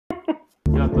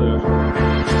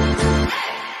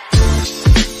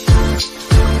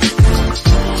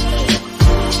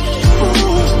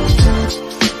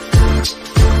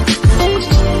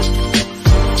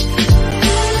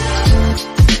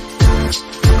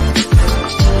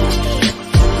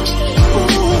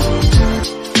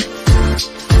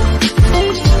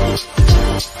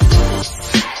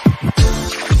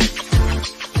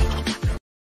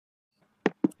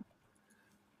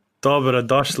Dobro,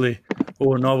 došli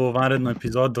u novu vanrednu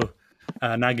epizodu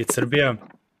Nugget Srbija.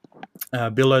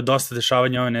 Bilo je dosta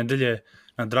dešavanja ove nedelje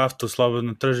na draftu,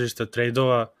 slobodno tržište,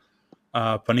 trejdova,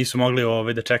 pa nisu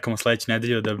mogli da čekamo sledeću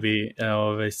nedelju da bi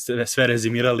sve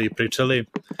rezimirali i pričali.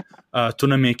 Tu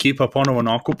nam je ekipa ponovo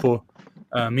na okupu,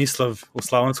 Mislav u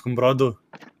Slavonskom Brodu.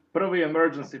 Prvi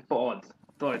emergency pod,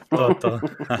 to je to.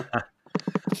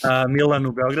 Milan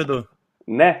u Beogradu.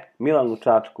 Ne, Milan u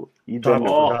Čačku.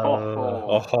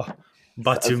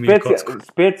 Bacio mi kocku.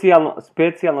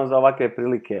 Specijalno za ovakve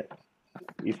prilike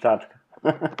iz Čačka.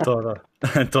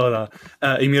 To da.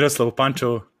 I Miroslav u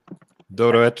Pančevu.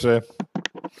 Dobro večer.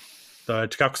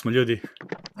 Kako smo ljudi?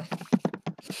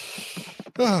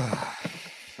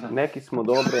 Neki smo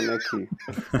dobro, neki...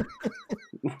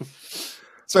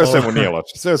 Sve u svemu nije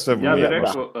loče.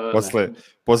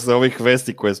 Posle ovih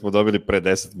vesti koje smo dobili pre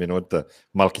 10 minuta,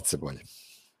 malkice bolje.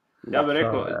 Ja bih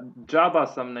rekao, džaba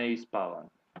sam neispavan.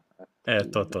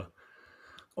 To.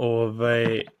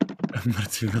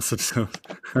 Mrtvi na srcu.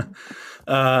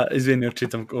 Izvini,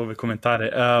 čitam ove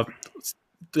komentare.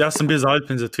 Ja sam bio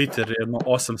zavaljen za Twitter jedno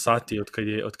 8 sati od kad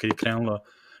je krenulo.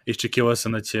 Iščekivao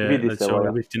sam da će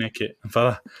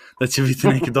biti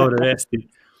neke dobre vesti.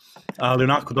 Ali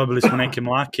onako dobili smo neke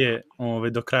mlake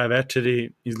do kraja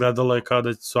večeri. Izgledalo je kao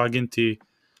da su agenti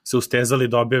se ustezali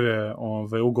da objave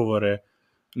ugovore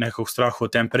nekog strahu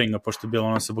od temperinga, pošto je bilo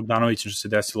ono sa Bogdanovićem što se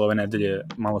desilo ove nedelje,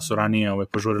 malo su ranije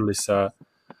požurili sa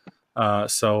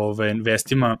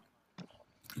vestima,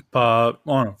 pa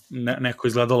neko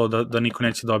izgledalo da niko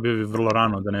neće da objavi vrlo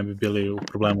rano, da ne bi bili u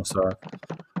problemu sa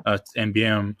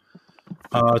NBA-om.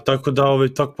 Tako da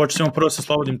počnemo prvo sa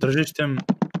slobodnim tržištem,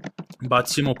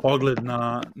 bacimo pogled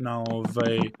na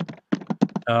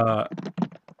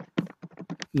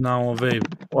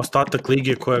ostatak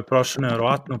lige koja je prošla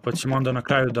nevjerovatno, pa ćemo onda na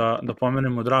kraju da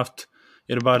pomenemo draft,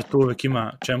 jer bar tu uvek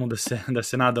ima čemu da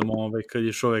se nadamo kad je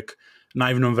još uvek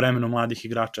naivnom vremenu mladih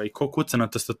igrača. I ko kuca na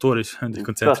tastaturi da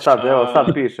koncentriš?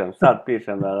 Sad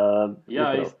pišem.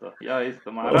 Ja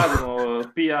isto. Radimo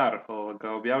PR,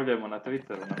 objavljujemo na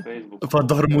Twitteru, na Facebooku. Pa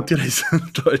dobro, mutiraj se,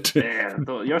 čoveče.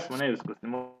 Još smo neiskusni.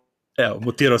 Evo,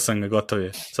 mutirao sam ga, gotovo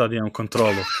je. Sad imam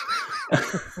kontrolu.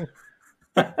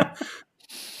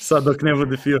 Sad dok ne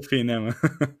bude FIOFI nema.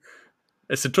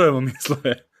 Se čujemo,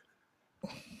 Mislove?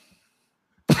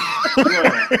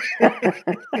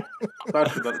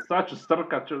 Sad ću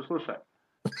strkat, slušaj.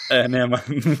 Nema,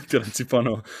 mutiram si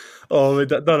ponovo.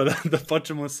 Da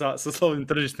počnemo sa slobodnim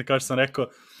tržištem, kao što sam rekao.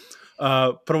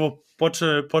 Prvo,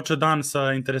 počeo dan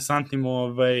sa interesantnim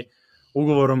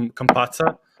ugovorom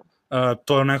Campazza.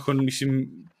 To je neko, mislim,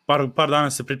 par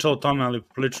dana se pričalo o tome, ali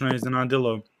prilično je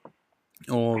iznenadilo.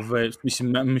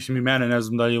 Mislim i mene, ne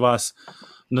znam da i vas,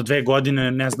 na 2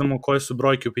 godine ne znamo koje su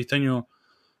brojke u pitanju,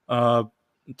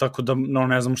 tako da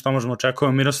ne znamo šta možemo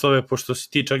očekujemo. Miroslave, pošto si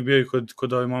ti čak bio i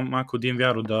kod maka u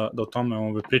DNVR-u da o tome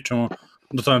pričamo,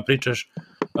 da o tome pričaš,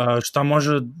 šta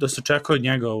može da se očekuje od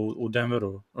njega u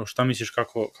Denveru? Šta misliš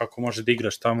kako može da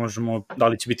igra, šta možemo, da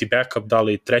li će biti backup, da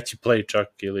li treći play čak,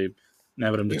 ili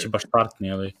ne vrem da će baš startni,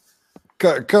 ili...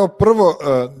 Kao prvo,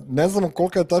 ne znamo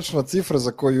kolika je tačna cifra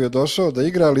za koju je došao da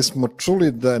igra, ali smo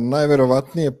čuli da je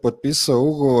najverovatnije potpisao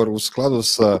ugovor u skladu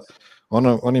sa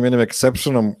onim jednim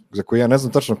exceptionom, za koji ja ne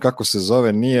znam tačno kako se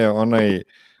zove, nije onaj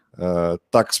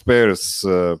taxpayers,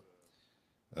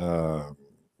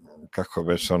 kako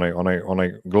već,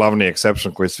 onaj glavni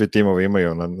exception koji svi timovi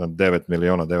imaju na 9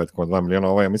 miliona, 9,2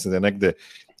 miliona, ja mislim da je negde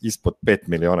ispod 5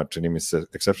 miliona, čini mi se,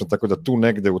 exception, tako da tu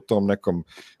negde u tom nekom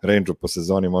range-u po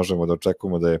sezoni možemo da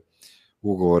očekujemo da je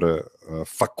ugovor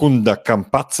Facunda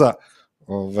Campazza.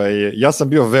 Ja sam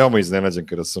bio veoma iznenađen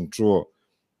kada sam čuo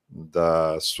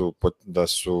da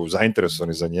su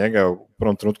zainteresovani za njega. U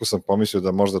prvom trenutku sam pomislio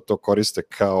da možda to koriste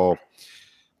kao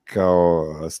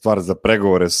stvar za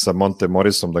pregovore sa Monte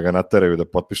Morrisom, da ga nateraju da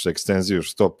potpiše ekstenziju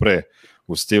što pre,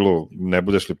 u stilu ne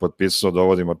budeš li potpisao,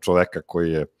 dovodimo čoveka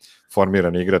koji je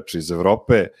formiran igrač iz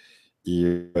Evrope, i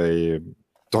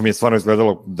to mi je stvarno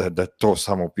izgledalo da je to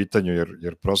samo u pitanju,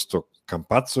 jer prosto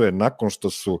Campazzo je, nakon što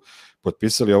su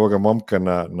potpisali ovoga momka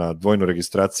na dvojnu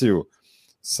registraciju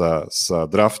sa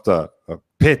drafta,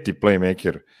 5.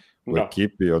 playmaker u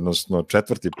ekipi, odnosno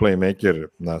 4. playmaker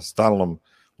na stalnom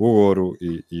ugovoru,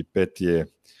 i 5. je,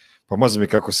 pa može mi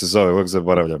kako se zove, uvek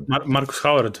zaboravljam. Marcus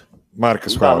Howard.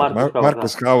 Marcus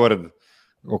Howard,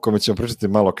 o kome ćemo pričati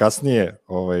malo kasnije.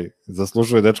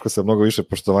 Zaslužuje dečko sa mnogo više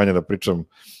poštovanja da pričam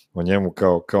o njemu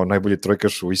kao najbolji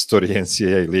trojkaš u istoriji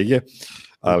NCAA lige,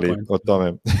 ali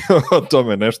o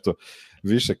tome nešto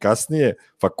više kasnije.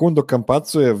 Facundo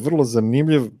Campazzo je vrlo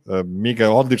zanimljiv, mi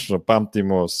ga odlično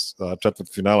pamtimo sa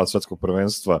četvrtfinala svetskog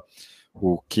prvenstva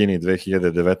u Kini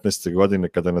 2019. godine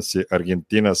kada nas je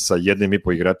Argentina sa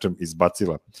 1,5 igračem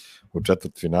izbacila u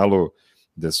četvrtfinalu,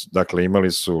 gde su, dakle,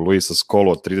 imali su Luisa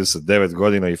Scolo od 39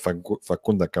 godina i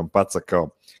Facunda Campazza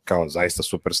kao zaista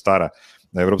superstara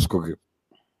na evropskog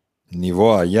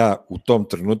nivoa. Ja u tom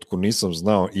trenutku nisam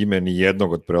znao ime ni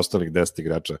jednog od preostalih 10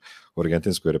 igrača u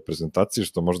argentinskoj reprezentaciji,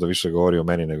 što možda više govori o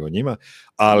meni nego o njima,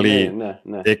 ali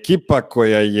ne. Ekipa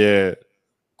koja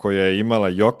je imala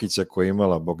Jokića, koja je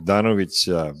imala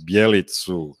Bogdanovića,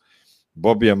 Bjelicu,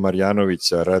 Bobija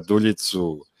Marjanovića,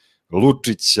 Raduljicu,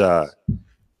 Lučića,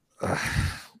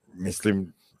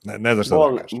 mislim, ne znam šta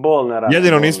da kažem.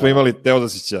 Jedino nismo imali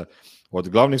Teodosića od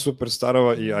glavnih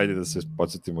superstarova i ajde da se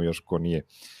podsjetimo još ko nije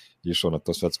išao na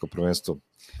to svetsko prvenstvo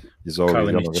iz ovog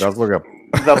jednog razloga.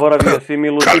 Zaboravio si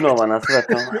Milutinova na sve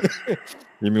to.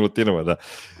 I Milutinova, da.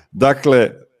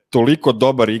 Dakle, toliko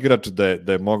dobar igrač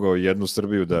da je mogao jednu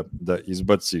Srbiju da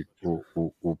izbaci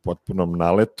u potpunom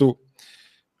naletu.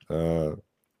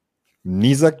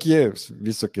 Nizak je,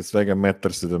 visok je svega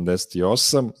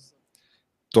 1,78 m.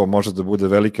 To može da bude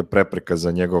velika prepreka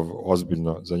za njegovo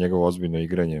ozbiljno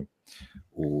igranje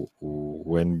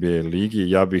u NBA ligi.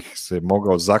 Ja bih se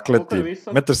mogao zakleti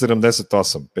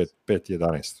 1,78 m,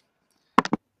 5,11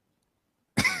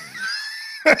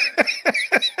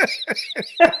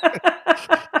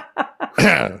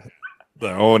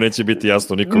 Da, ovo neće biti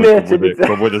jasno nikome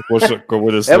ko bude slušao.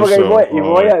 Evo ga i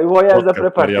Voja je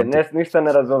zaprepašten, ništa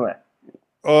ne razume.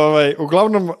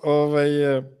 Uglavnom,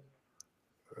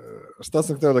 šta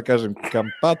sam hteo da kažem,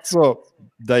 Campazzo,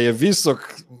 da je visok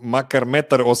makar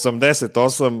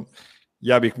 1,88 m,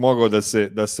 ja bih mogao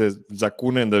da se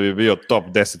zakunem da bi bio top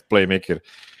 10 playmaker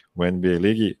u NBA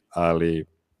ligi, ali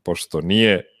pošto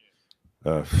nije,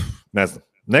 ne znam,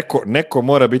 neko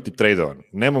mora biti tradovan.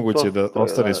 Nemoguće da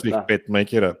ostane svih 5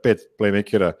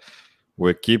 playmakera u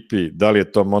ekipi. Da li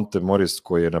je to Monte Morris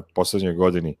koji je na poslednjoj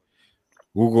godini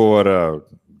ugovora,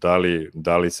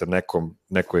 da li se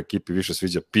nekoj ekipi više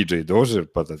sviđa PJ Dozier,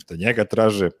 pa da njega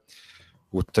traže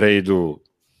u trejdu,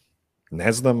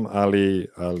 ne znam,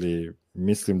 ali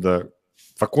mislim da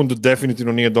Facundo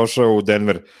definitivno nije došao u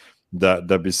Denver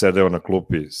da bi sedeo na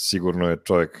klupi. Sigurno je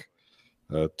čovjek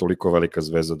toliko velika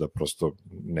zvezda da prosto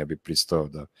ne bi pristao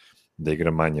da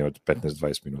igra manje od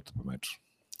 15-20 minuta po meču.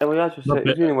 Evo ja ću se,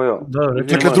 izvinimo jo.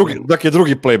 Dakle,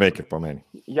 drugi playmaker po meni.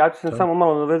 Ja ću se samo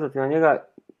malo navezati na njega.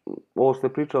 Ovo što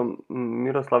je pričao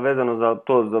Miroslav vezano za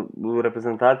to, za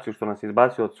reprezentaciju što nas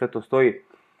izbacio, sve to stoji,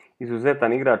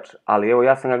 izuzetan igrač, ali evo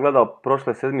ja sam ga gledao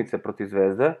prošle sedmice protiv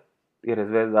Zvezde, jer je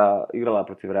Zvezda igrala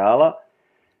protiv Reala,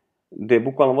 gde je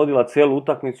bukvalno vodila celu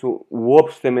utakmicu,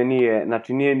 uopšte me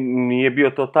nije bio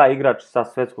to taj igrač sa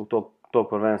svetskog tog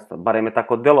prvenstva, barem je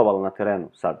tako delovalo na terenu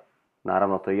sad.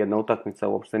 Naravno, to je jedna utakmica,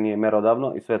 uopšte nije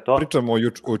merodavno i sve to. Pričamo o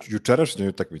jučerašnjoj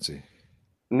utakmici.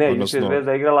 Ne, juče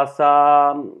Zvezda igrala sa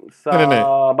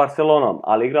Barcelonom,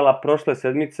 ali igrala prošle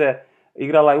sedmice,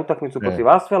 igrala je utakmicu protiv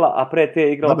Asvela, a pre te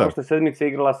je igrala prošle sedmice,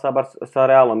 igrala sa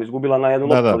Realom, izgubila na jednu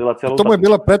loptu, vodila celu utakmicu. To mu je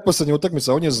bila pretposlednja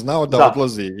utakmica, on je znao da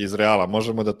odlazi iz Reala,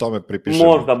 možemo da tome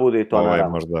pripišemo. Možda bude i to,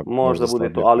 naravno. Možda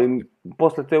bude to, ali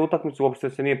posle te utakmice uopšte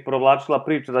se nije provlačila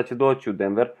priča da će doći u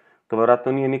Denver, to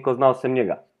vjerojatno nije niko znao sem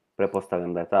njega.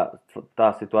 Prepostavljam da je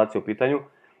ta situacija u pitanju.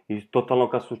 I totalno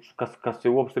kad se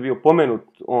uopšte bio pomenut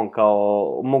on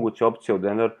kao moguća opcija u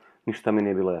Denver, ništa mi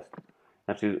nije bilo jasno.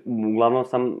 Znači, uglavnom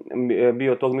sam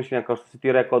bio tog mišljenja kao što si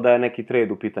ti rekao da je neki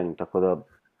trade u pitanju, tako da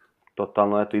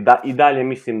totalno, eto, i dalje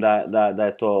mislim da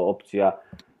je to opcija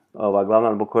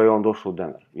glavna zbog koje je on došao u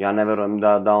Denver. Ja ne verujem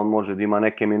da on može da ima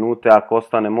neke minute ako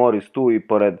ostane Morris tu i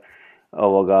pored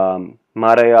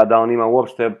Mareja, da on ima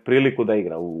uopšte priliku da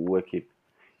igra u ekipi.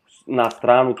 Na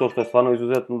stranu to što je stvarno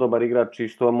izuzetno dobar igrač i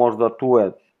što možda tu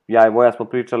je, ja i Voja smo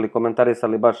pričali,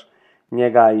 komentarisali baš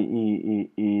njega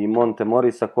i Monte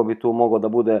Morisa, ko bi tu mogao da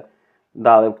bude,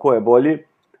 ko je bolji,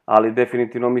 ali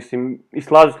definitivno mislim, i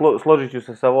složit ću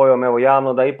se sa Vojom, evo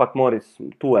javno, da ipak Moris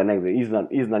tu je negde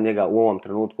iznad njega u ovom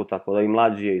trenutku, tako da i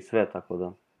mlađi je i sve, tako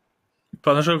da.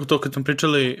 Pa znaš kako to kad smo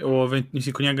pričali,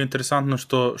 mislim kod njega je interesantno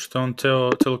što je on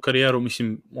celu karijeru,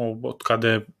 mislim, od kada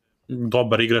je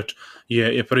dobar igrač,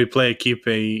 je prvi play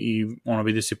ekipe i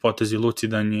vidi se potezi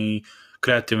lucidan i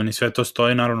kreativan i sve to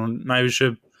stoji. Naravno,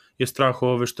 najviše je strah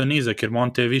što je nizak, jer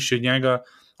Monte je viši od njega,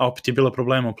 a opet je bilo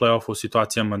problema u play-offu u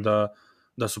situacijama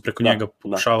da su preko njega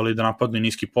pokušavali da napadnu i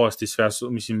niski post i sve su,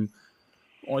 mislim,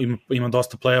 ima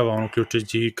dosta play-ova,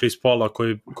 uključujući i Chris Paula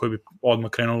koji bi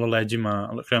odmah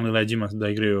krenuli leđima da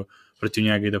igraju protiv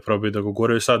njega i da probaju da ga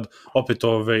guraju. Sad, opet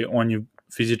on je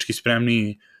fizički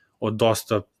spremniji od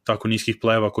dosta tako niskih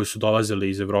play-ova koji su dolazili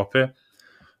iz Evrope,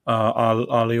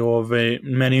 ali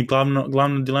meni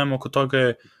glavna dilema oko toga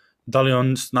je da li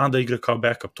on zna da igra kao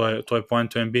backup, to je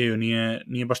point u NBA-u,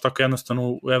 nije baš tako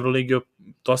jednostavno u Euroligi,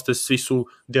 dosta svi su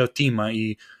deo tima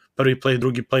i prvi play,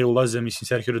 drugi play ulaze, mislim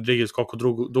Sergio Rodriguez koliko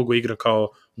dugo igra kao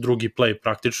drugi play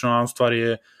praktično, a u stvari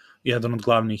je jedan od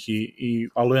glavnih,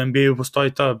 ali u NBA-u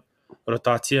postoji ta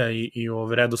rotacija i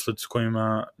redosled s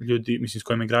kojima ljudi, mislim s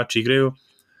kojima igrači igraju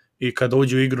i kada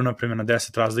uđe u igru, na primjer na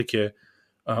 10 razlike,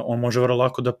 on može vrlo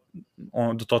lako da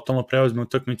totalno preuzme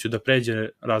utakmicu, da pređe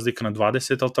razlika na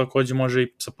 20, ali takođe može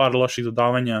i sa par loših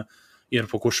dodavanja, jer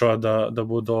pokušava da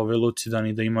bude lucidan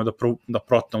i da ima da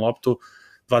protne loptu,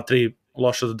 2-3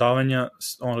 loša dodavanja,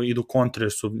 idu kontre,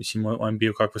 su, mislim, u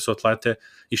NBA-u kakve su atlete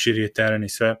i širi je teren i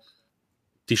sve,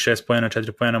 ti 6 poena,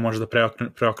 4 poena može da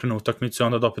preokrene utakmicu,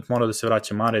 onda opet mora da se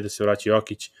vraća Mare, da se vraća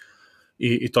Jokić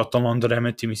i totalno onda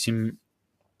remeti, mislim,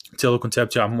 cijelu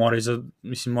koncepciju, a mora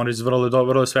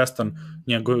vrlo svestan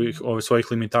njegovih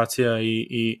svojih limitacija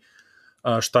i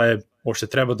šta je uopšte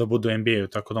treba da bude u NBA-u,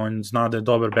 tako da on zna da je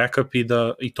dobar backup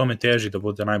i tome teži da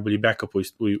bude najbolji backup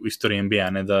u istoriji NBA,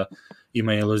 ne da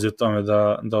ima iluziju tome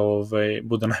da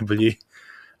bude najbolji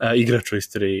igrač u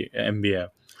istoriji NBA.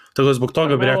 Tako da zbog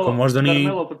toga bih rekao, možda ni...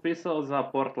 Carmelo potpisao za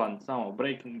Portland, samo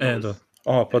breaking news.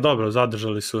 Pa dobro,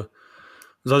 zadržali su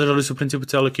u principu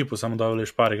celu ekipu, samo doveli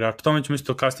još par igrača. Tome ćemo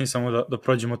isto kasnije samo da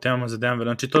prođemo temama za Denver.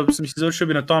 Znači, to mislim, završio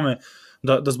bi na tome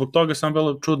da zbog toga sam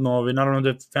bilo čudno, naravno da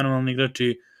je fenomenalni igrač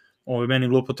i meni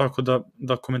glupo tako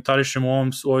da komentarišemo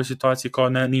u ovoj situaciji kao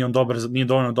nije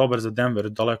dovoljno dobar za Denver,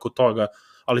 daleko od toga,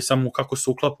 ali samo kako se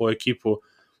uklapa u ekipu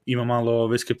ima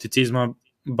malo skepticizma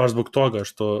baš zbog toga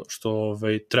što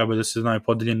treba da se znaju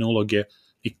podeljene uloge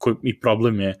i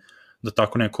problem je da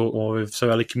tako neko sa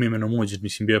velikim imenom uđe.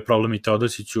 Mislim, bio je problem i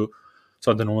Teodosiću,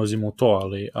 sad da ne ulazimo u to,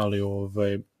 ali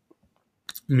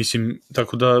mislim,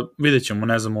 tako da vidjet ćemo,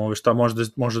 ne znam šta,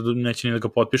 možda neće ni da ga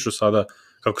potpišu sada,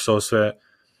 kako se ovo sve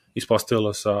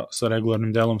ispostavilo sa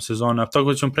regularnim delom sezona. Tako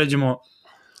da ćemo pređemo...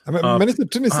 Meni se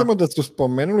čini samo da su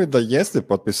spomenuli da jeste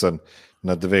potpisan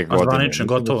na 2 godine. Zvanično,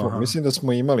 gotovo. Mislim da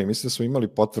smo imali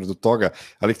potvrdu toga,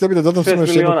 ali htio bih da dodam samo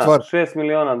još jednu stvar. 6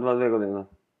 miliona 2 godine.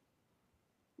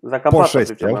 Za Kapata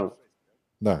pričamo.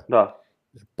 Da.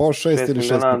 Po 6 ili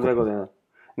 6 miliona na 2 godine.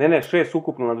 Ne, 6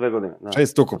 ukupno na 2 godine.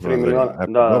 6 ukupno na 2 godine.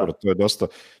 Dobro,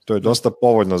 to je dosta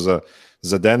povoljno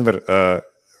za Denver.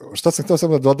 Šta sam htio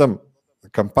samo da dodam,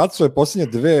 Campazzo je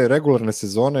posljednje 2 regularne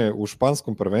sezone u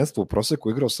španskom prvenstvu u proseku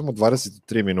igrao samo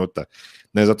 23 minuta.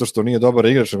 Ne zato što nije dobar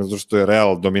igrač, nego zato što je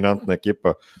Real dominantna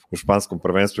ekipa u španskom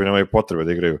prvenstvu i nemaju potrebe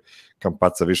da igraju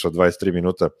Campazzo više od 23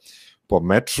 minuta po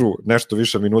meču. Nešto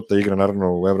više minuta igra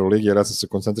naravno u Euroligi, jer ja sam se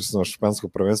koncentrisao na špansko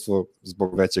prvenstvo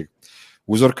zbog većeg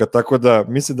uzorka, tako da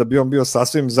mislim da bi on bio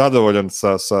sasvim zadovoljan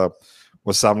sa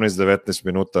 18-19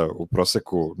 minuta u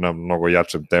proseku na mnogo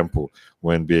jačem tempu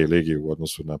u NBA ligi u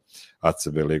odnosu na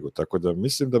ACB ligu. Tako da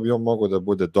mislim da bi on mogao da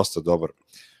bude dosta dobar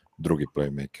drugi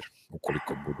playmaker,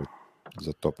 ukoliko bude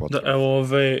za to potrebno. Evo,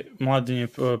 Mladen,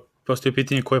 postoji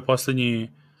pitanje ko je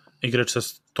poslednji igrač sa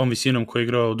tom visinom koji je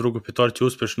igrao u drugoj petorci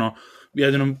uspešno.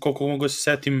 Jedino, koliko mogu se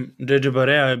setim, JJ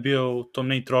Barea je bio u tom,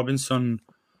 Nate Robinson,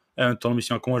 eventualno,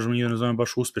 mislim, ako možemo njih da nazovem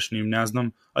baš uspešnim, ne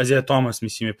znam. Isaiah Thomas,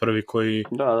 mislim, je prvi koji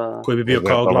bi bio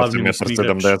kao glavni igrač.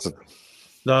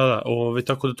 Da,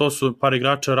 tako da to su par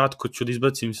igrača, Ratko ću da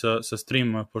izbacim sa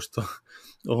streama, pošto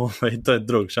to je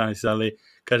drug šanis, ali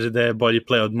kaže da je bolji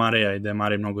play od Mareja i da je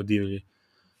Marej mnogo divlji.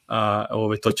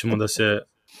 To ćemo da se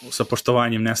sa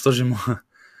poštovanjem ne složimo.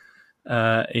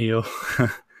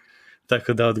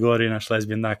 Tako da odgovori naš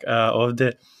lesbijan dak.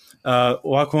 Ovde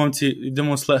ovako, momci,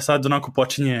 idemo sad, onako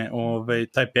počinje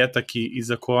taj petak i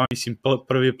za koga, mislim,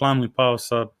 prvi je Plumlee pao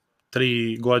sa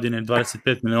 3 godine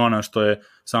 25 miliona, što je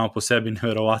samo po sebi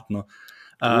neverovatno.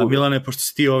 Milane, pošto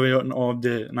si ti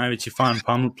ovde najveći fan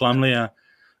Plumleeja,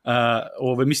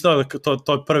 mislim da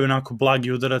to je prvi onako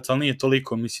blagi udarac, ali nije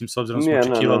toliko, mislim, s obzirom smo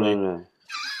očekivali.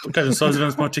 Kažem, s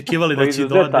obzirom smo očekivali da će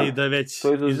dođe i da je već...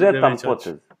 To je izuzetan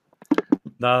potez.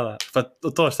 Da, pa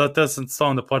to, šta teo sam s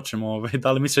tom da počnemo,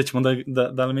 da li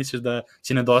misliš da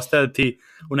će nedostajati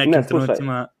u nekim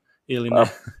trenucima ili ne?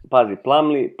 Pazi,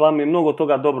 Plumlee mnogo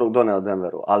toga dobrog doneo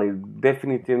Denveru, ali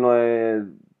definitivno je,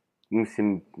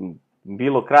 mislim,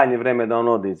 bilo krajnje vreme da on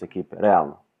ode iz ekipe,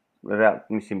 realno.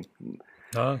 Mislim,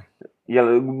 jer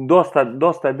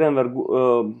dosta je Denver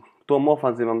tom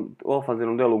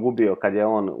ofanzivnom delu gubio kad je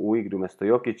on u igri umjesto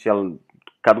Jokić, jer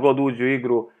kad god uđe u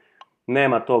igru,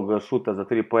 nema tog šuta za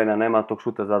 3 poena, nema tog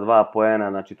šuta za 2 poena,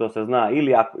 znači to se zna.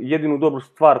 Ili jedinu dobru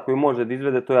stvar koju može da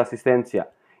izvede, to je asistencija.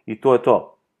 I to je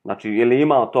to. Znači, je li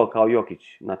imao to kao Jokić?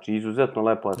 Znači, izuzetno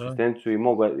lepo asistenciju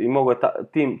i mogo je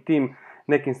tim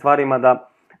nekim stvarima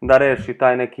da reši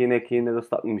taj neki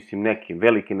nedostatak, mislim neki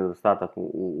veliki nedostatak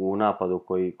u napadu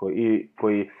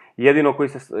koji jedino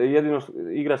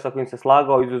igrač sa kojim se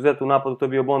slagao izuzetno u napadu, to je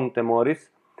bio Monte Morris.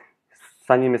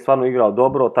 Sa njim je stvarno igrao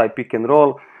dobro, taj pick and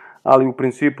roll, ali u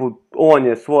principu on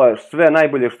je sve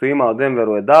najbolje što je imao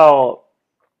Denveru je dao.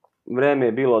 Vreme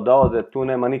je bilo da ode, tu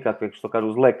nema nikakve, što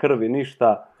kažu, zle krvi,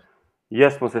 ništa.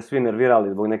 Jesmo se svi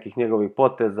nervirali zbog nekih njegovih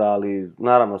poteza, ali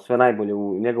naravno sve najbolje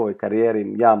u njegovoj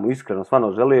karijeri. Ja mu iskreno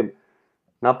stvarno želim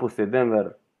napusti Denver.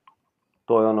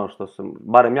 To je ono što sam,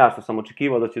 barem ja što sam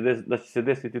očekivao da će se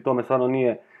desiti, to me stvarno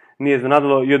nije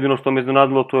iznenadilo. Jedino što me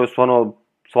iznenadilo to je stvarno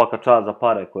svaka čast za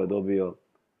pare koje je dobio.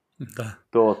 Da.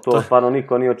 To stvarno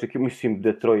niko nije očekivao. Mislim,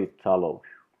 Detroit, alo.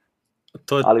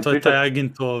 To je taj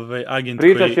agent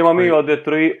pričat ćemo mi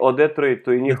o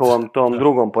Detroitu i njihovom tom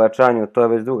drugom pojačanju, to je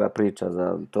već druga priča,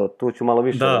 tu ću malo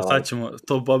više... Da, sad ćemo,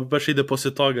 to baš ide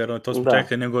posle toga, to smo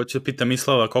čekali, nego ću pita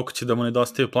Mislava koliko će da mu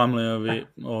nedostaju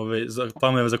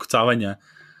plamljevi za kucavanja,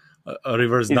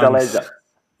 reverse dunks.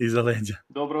 Iza leđa.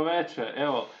 Dobro večer,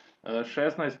 evo,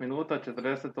 16 minuta,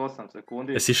 48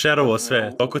 sekundi. Jesi šerovo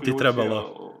sve, toliko ti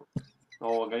trebalo?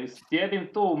 Sjedim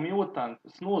tu mutant,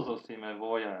 snuzo si me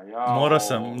Voja. Morao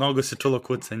sam, mnogo se čulo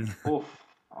kucanje.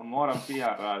 A moram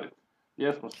PR raditi.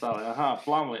 Gdje smo stali?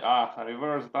 Plumlee,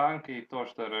 reverse dunk i to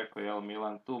što je rekao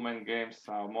Milan, two-man game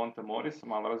sa Monte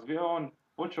Morrisom, ali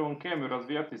počeo on kemiju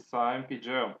razvijati sa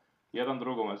MPJ-om. Jedan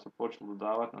drugome su počeli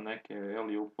dodavati na neke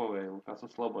alley-oopove ili kad su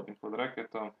slobodni pod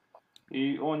reketom.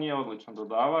 I on je odličan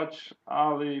dodavač,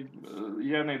 ali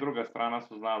jedna i druga strana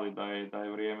su znali da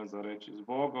je vrijeme za reći s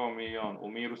Bogom i u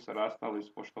miru se rastali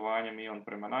s poštovanjem i on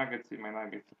prema Nuggetsima i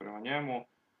Nuggets prema njemu.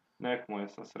 Nek mu je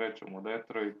sa srećom u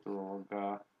Detroitu,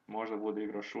 možda bude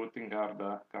igrao shooting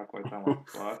guarda, kako je tamo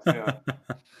situacija.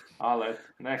 Ali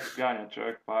nek ganja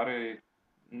čovjek pare i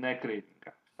ne krivim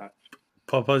ga.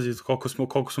 Pa pazi, koliko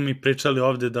smo mi pričali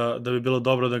ovdje da bi bilo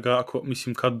dobro da ga,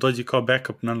 kad dođe kao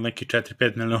backup na neki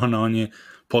 4-5 miliona, on je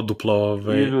poduplo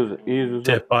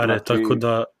te pare, znači, tako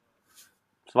da...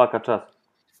 Svaka čast.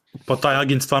 Pa taj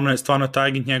agent, stvarno taj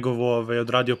agent njegov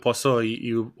odradio posao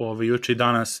i juče i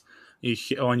danas, i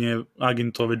on je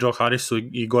agent Joe Harrisu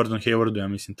i Gordon Haywardu, ja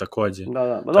mislim, također.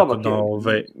 Da, dobro,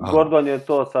 Gordon je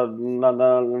to sad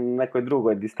na nekoj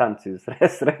drugoj distanci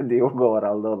sredi ugovora,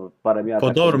 ali dobro, barem ja... Pa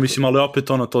dobro, mislim, ali opet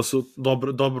to su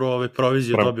dobro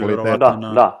provizije dobio,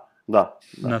 vjerovatno. Da.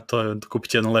 Na to,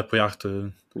 kupit će jednu lepu jahtu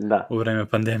u vreme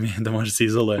pandemije, da može se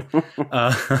izoluje.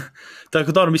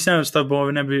 Tako dobro, mislim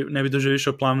da ne bi duže više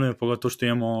o Plumleeju, pogotovo što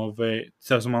imamo,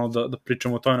 sad smo malo da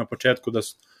pričamo o tome na početku,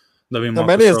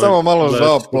 meni je samo malo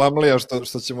žao Plumleeja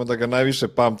što ćemo da ga najviše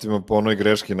pamtimo po onoj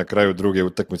greški na kraju druge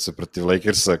utakmice protiv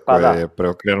Lakersa koja je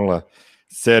preokrenula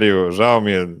seriju. Žao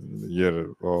mi je jer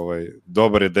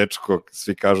dobar je dečko,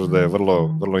 svi kažu da je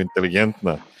vrlo, vrlo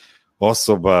inteligentna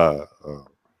osoba,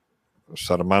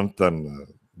 šarmantan,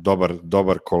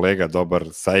 dobar kolega, dobar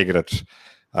saigrač,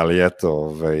 ali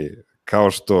eto,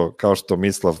 kao što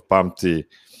Mislav pamti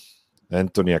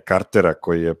Antonija Cartera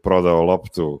koji je prodao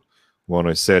loptu u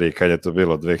onoj seriji kad je to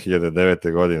bilo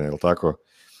 2009. godine, ili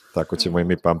tako ćemo i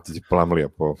mi pamtiti Plumleeja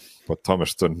po tome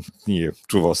što nije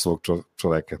čuvao svog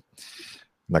čoveka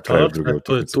na kraju druge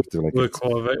utakmice.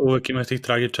 Uvek ima tih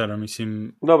tragičara,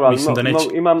 mislim. Dobro, da neće...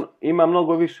 ima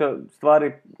mnogo više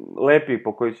stvari lepih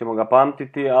po koji ćemo ga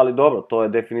pamtiti, ali dobro, to je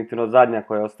definitivno zadnja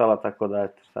koja je ostala, tako da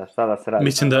šta da se radi.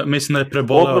 Mislim da je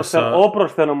preboleo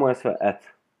oprošteno mu je sve, eto.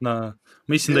 Da,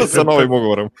 mislim da je sa novim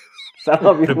ugovorom.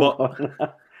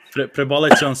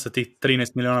 Preboleće on sa tih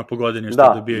 13 miliona po godini što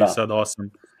je dobio i sad 8.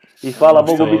 I hvala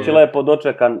Bogu bit će lepo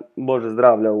dočekan, Bože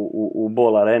zdravlja u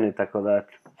Ball areni, tako da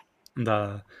eto.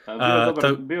 Da.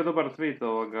 Bio dobar tweet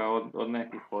od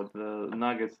nekih od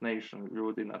Nuggets Nation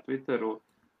ljudi na Twitteru.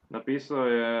 Napisao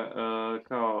je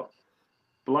kao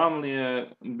Plumlee je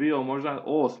bio možda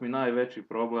 8. najveći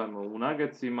problem u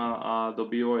Nuggetsima, a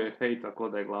dobio je hejt tako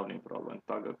da je glavni problem.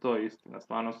 Tako da to je istina.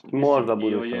 Stvarno su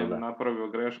napravio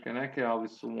greške neke, ali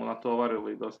su mu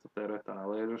natovarili dosta tereta na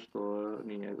leđa, što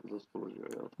nije zaslužio.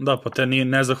 Da, pa te nije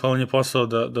nezahvalan je posao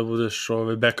da budeš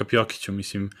backup Jokiću,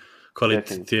 mislim,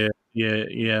 kvalitet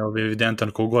je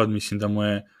evidentan kogod, mislim da mu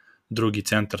je drugi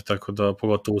centar, tako da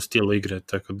pogotovo u stilu igre.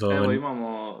 Tako da, evo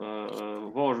imamo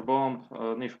Voš Bomb,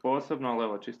 niš posebno, ali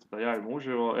evo čisto da javim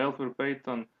uživo. Elfrid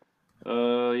Payton,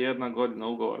 1 godina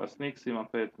ugovora s Knicksima,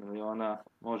 5 miliona,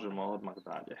 možemo odmah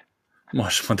dalje.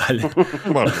 Možemo dalje.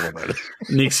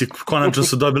 Knicksi konačno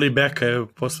su dobili beka,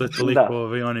 posle toliko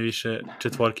oni više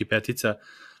 4 petica.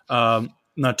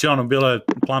 Znači, bilo je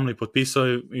Plumlee potpisao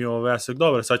i ja sam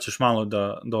dobro, sad ćeš malo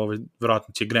da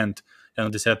vjerojatno će Grant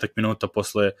 10 minuta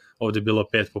posle, ovdje je bilo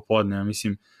 5 popodne, ja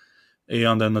mislim, i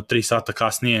onda 3 sata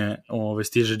kasnije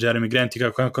stiže Jeremy Grant i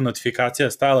kako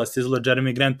notifikacija stajala, stizala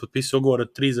Jeremy Grant, potpisao ugovor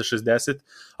od 3 za 60,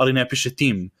 ali ne piše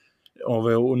tim,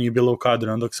 nije bilo u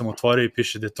kadru, onda dok sam otvorio i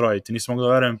piše Detroit, i nisam mogao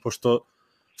da verujem, pošto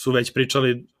su već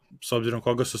pričali, s obzirom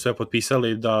koga su sve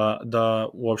potpisali, da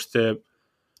uopšte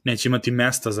neće imati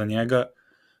mesta za njega,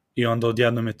 i onda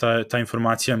odjednom je ta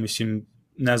informacija, mislim,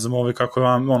 ne znam kako je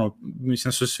vam, mislim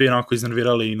da su svi onako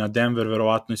iznervirali i na Denver,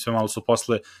 verovatno, i sve malo su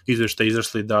posle izveštaja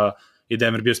izašli da je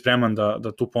Denver bio spreman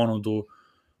da tu ponudu,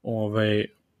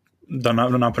 da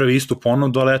napravi istu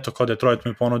ponudu, ali eto, kao Detroit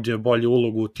mi ponudio bolju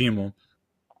ulogu u timu,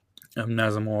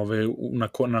 ne znam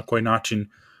na koji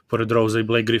način, pored Rose i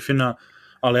Blake Griffina,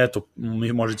 ali eto,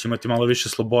 možda će imati malo više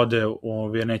slobode,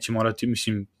 jer neće morati,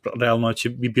 mislim, realno će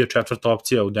bi bio 4.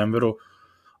 opcija u Denveru,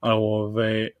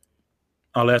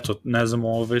 ali eto, ne znam,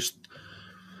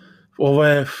 ovo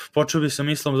je, počeo bi sam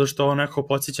mislim, zašto ovo nekako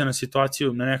podsjeća na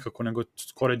situaciju, ne nekako, nego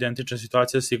skoro identična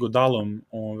situacija sa Iguodalom,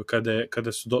 kada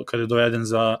je doveden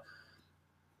za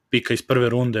pika iz prve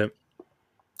runde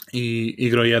i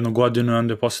igrao 1 godinu, i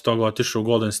onda je posle toga otišao u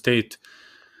Golden State.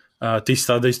 Ti si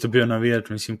tada isto bio navijač,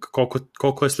 mislim,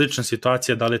 koliko je slična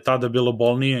situacija, da li je tada bilo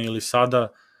bolnije ili sada,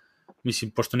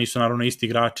 mislim, pošto nisu naravno isti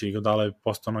igrači, Iguodala je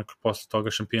postao posle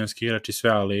toga šampionski igrač i sve,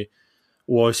 ali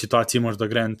u ovoj situaciji možda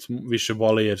Grant više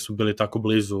boli jer su bili tako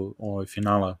blizu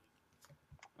finala.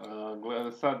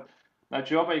 Sad,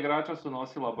 znači oba igrača su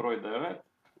nosila broj 9,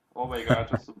 oba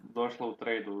igrača su došla u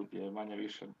tradu gdje je manje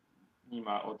više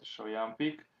njima otišao jedan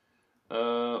pik.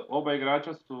 Oba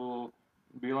igrača su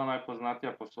bila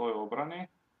najpoznatija po svojoj obrani,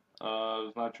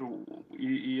 znači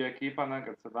i ekipa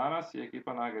Nuggetsa danas i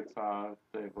ekipa Nuggetsa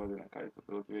te godine, kada je to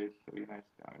bilo 2013,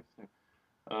 ja mislim,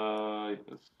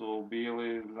 su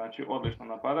bili, znači, odlična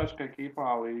napadačka ekipa,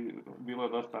 ali bilo je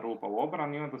dosta rupa u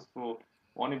obrani, i onda su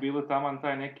oni bili taman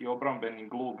taj neki obrambeni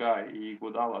glue guy, i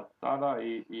Iguodala tada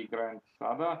i Grant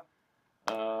sada,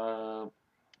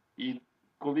 i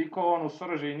koliko on u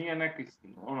srži nije neki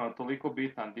toliko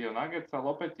bitan dio Nuggetsa, ali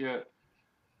opet je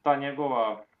ta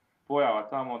njegova pojava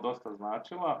tamo dosta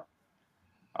značila.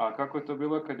 A kako je to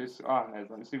bilo kad je, ne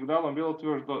znam, s Iguodalom bilo tu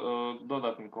još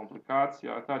dodatnih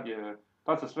komplikacija,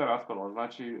 tad se sve raspalo,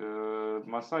 znači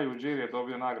Masai Ujiri je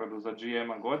dobio nagradu za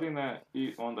GM-a godine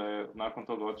i onda je nakon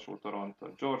toga otišao u Toronto.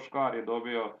 George Karl je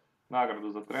dobio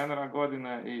nagradu za trenera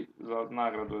godine i za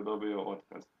nagradu je dobio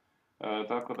otkaz.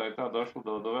 Tako da je tad došlo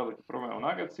do velikih problema u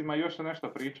Nuggetsima. Još se nešto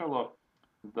pričalo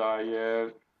da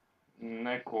je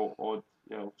neko od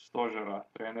stožera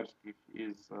trenerskih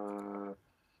iz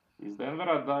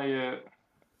Denvera da je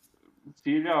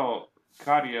ciljao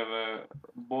Karijeve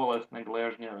bolesne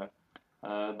gležnjeve,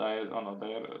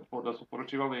 da su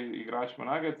poručivali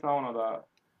igračima Nuggetsa da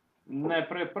ne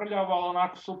preprljava, ali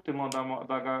onako suptilno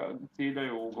da ga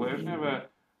ciljaju u gležnjeve,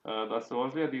 da se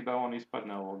ozlijedi, da on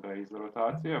ispadne iz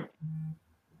rotacije,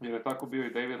 jer je tako bio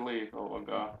i David Lee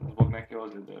zbog neke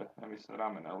ozljede, ne mislim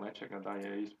ramena ili nečega, da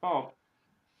je ispao.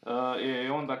 I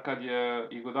onda kad je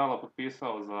Iguodala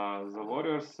potpisao za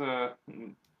Warriors,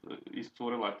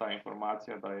 iscurila je ta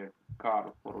informacija da je Karl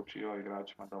poručivao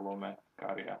igračima da lome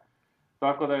Karija.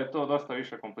 Tako da je to dosta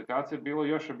više komplikacije bilo.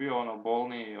 Još je bio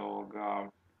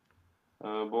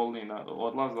bolniji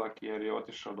odlazak jer je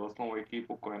otišao doslovno u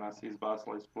ekipu koja nas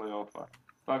izbasila iz play-offa.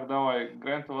 Tako da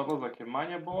Grantov odlazak je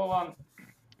manje bolan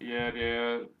jer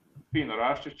je fino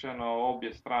raščišćeno,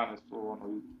 obje strane su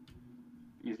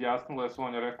izjasnile su,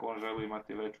 on je rekao on želi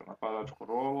imati veću napadačku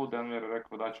rolu, Denver je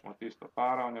rekao da ćemo ti isto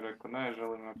para, on je rekao ne,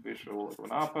 želim imati više ulogu u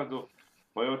napadu,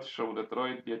 pa je otišao u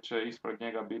Detroit gdje će ispred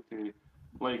njega biti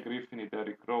Blake Griffin i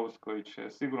Derrick Rose koji će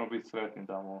sigurno biti sretni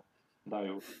da mu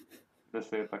daju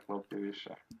 10 lopti više.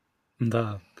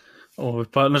 Da,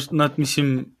 pa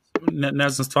mislim, ne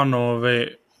znam stvarno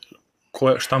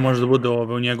šta može da bude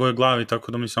u njegove glavi,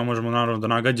 tako da mi samo možemo naravno da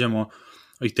nagađamo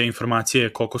i te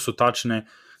informacije koliko su tačne,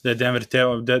 da je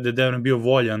Denver bio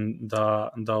voljan da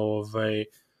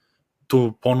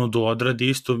tu ponudu odradi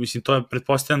isto, mislim, to je,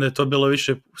 pretpostavljam da je to bilo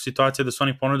više situacija da su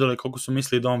oni ponudili koliko su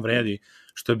mislili da on vredi,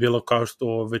 što je bilo kao što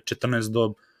 14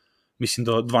 do, mislim,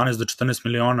 do 12 do 14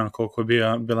 miliona, koliko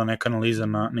je bila neka analiza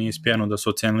na ESPN-u da su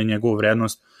ocenili njegovu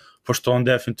vrednost, pošto on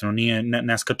definitivno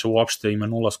ne skače uopšte, ima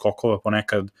 0 skokova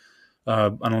ponekad,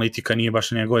 analitika nije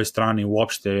baš na njegove strani,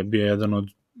 uopšte je bio jedan od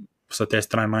sa te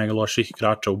strane najloših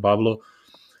igrača u bablu,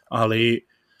 ali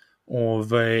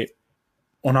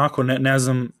onako, ne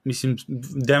znam, mislim,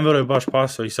 Denveru je baš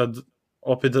pasao i sad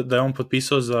opet da je on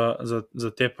potpisao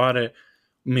za te pare,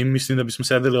 mi mislim da bismo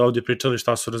sedeli ovdje i pričali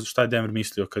šta je Denver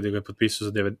mislio kada ga je potpisao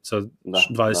za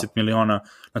 20 miliona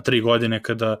na 3 godine,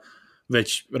 kada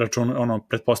već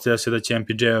pretpostavlja se da će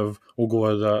MPJ-ov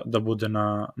ugovor da bude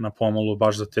na pomolu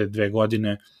baš za te 2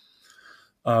 godine.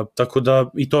 Tako da,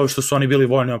 i to što su oni bili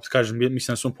voljni, kažem,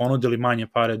 mislim da su ponudili manje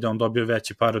pare, da on dobio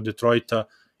veće pare od Detroita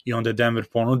i onda je Denver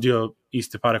ponudio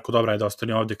iste pare, ako dobra je da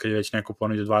ostane ovde kad je već neko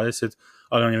ponudio 20,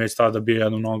 ali on je već tada bio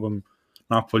jednom nogom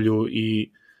na polju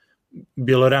i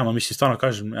bilo realno, mislim, stvarno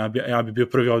kažem, ja bi bio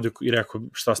prvi ovde i rekao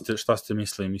šta ste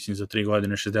mislili, mislim, za 3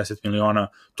 godine 60 miliona,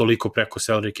 toliko preko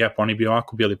salary cap, oni bi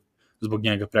ovako bili zbog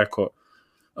njega preko,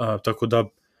 tako da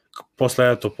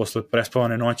posle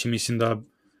prespavane noći, mislim da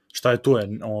šta je tu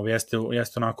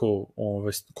jeste onako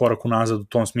korak unazad u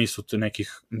tom smislu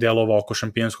nekih delova oko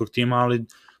šampionskog tima, ali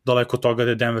daleko od toga da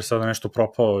je Denver sada nešto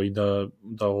propao i da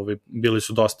bili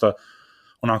su dosta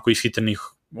onako ishitrenih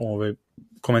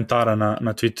komentara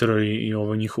na Twitteru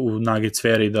i njih u Nugget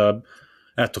sferi da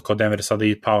eto, kao Denver sada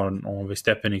i pao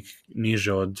stepenik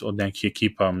niže od nekih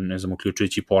ekipa, ne znam,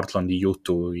 uključujući Portland i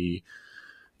Utah i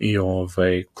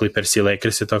Clippers i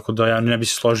Lakers, tako da ja ne bi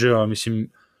se složio,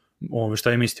 mislim, šta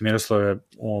vi mislite, Miroslave,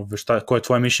 koje je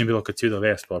tvoje mišljenje bilo kad si vidio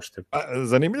vest uopšte?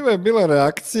 Zanimljiva je bila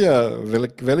reakcija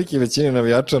velike većine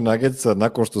navijača Nuggetsa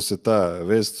nakon što se ta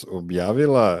vest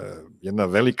objavila. Jedna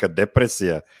velika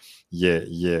depresija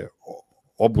je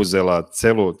obuzela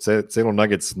celu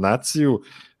Nuggets naciju.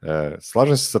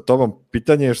 Slažem se sa tobom,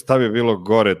 pitanje je šta bi bilo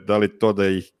gore, da li to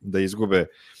da izgube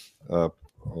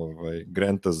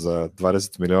Granta za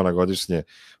 20 miliona godišnje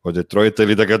od Detroita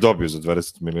ili da ga dobiju za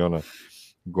 20 miliona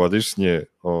godišnje,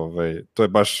 to je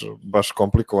baš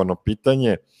komplikovano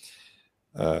pitanje.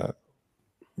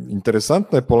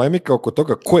 Interesantna je polemika oko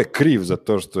toga ko je kriv za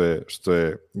to što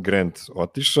je Grant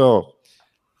otišao.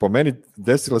 Po meni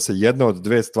desila se jedna od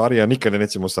 2 stvari, a nikada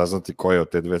nećemo saznati koja od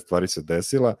te 2 stvari se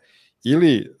desila,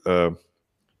 ili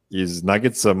iz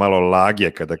Nuggetsa malo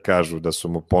lage kada kažu da su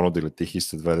mu ponudili tih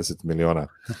isto 20 miliona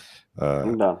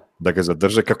da ga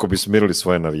zadrže kako bi smirili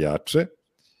svoje navijače,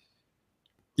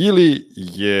 ili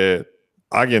je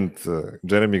agent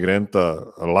Jeremy Granta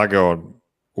lagao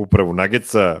upravu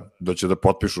Nuggetsa da će da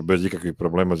potpišu bez ikakvih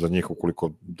problema za njih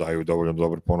ukoliko daju dovoljno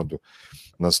dobru ponudu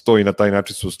na 100 i na taj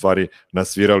način su u stvari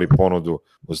nasvirali ponudu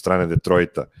od strane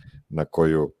Detroita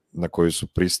na koju su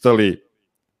pristali.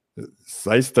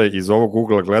 Zaista iz ovog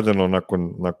ugla gledano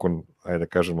nakon ajde da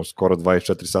kažemo, skoro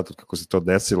 24 sata kako se to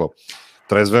desilo,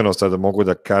 trezveno sada mogu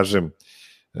da kažem,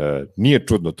 nije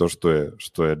čudno to što je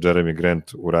Jeremy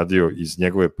Grant uradio iz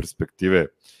njegove perspektive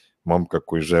momka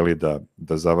koji želi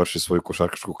da završi svoju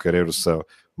košarkašku karijeru sa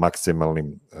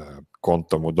maksimalnim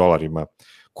kontom u dolarima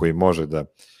koji može da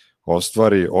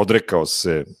ostvari. Odrekao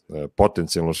se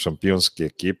potencijalno šampionske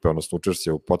ekipe, odnosno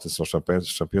učešća u potencijalno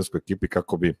šampionskoj ekipi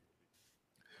kako bi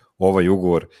ovaj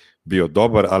ugovor bio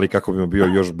dobar, ali kako bi mu bio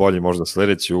još bolji možda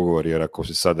sledeći ugovor, jer ako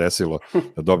se sad desilo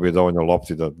da dobije dovoljno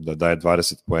lopti da daje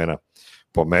 20 poena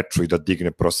po meču i da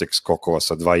digne prosek skokova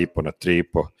sa 2,5 na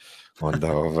 3,5,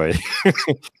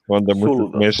 onda mu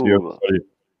se smeši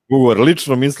ugovor.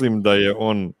 Lično mislim da je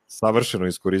on savršeno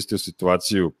iskoristio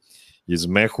situaciju iz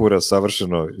mehura,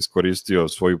 savršeno iskoristio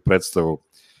svoju predstavu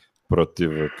protiv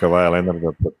Kavaja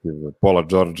Leonarda, protiv Paula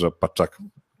Georgea, pa čak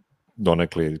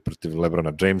donekle protiv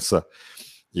LeBrona Jamesa,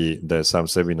 i da je sam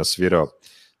sebi nasvirao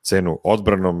cenu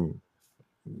odbranom.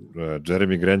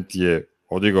 Jeremy Grant je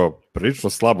odigao prilično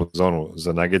slabu zonu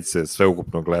za Nuggetse,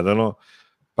 sveukupno gledano,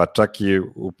 pa čak i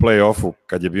u play-offu,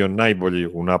 kad je bio najbolji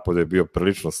u napadu, je bio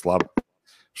prilično slab.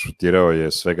 Šutirao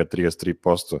je svega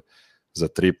 33% za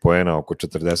 3 poena, oko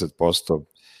 40%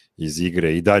 iz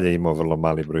igre, i dalje imao vrlo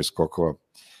mali broj skokova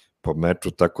po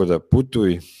meču, tako da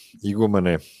putuj,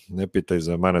 igumane, ne pitaj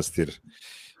za manastir.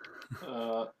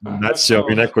 Naćemo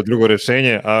mi neko drugo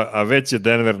rešenje, a već je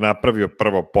Denver napravio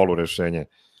prvo polu rešenje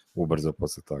ubrzo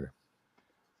posle toga.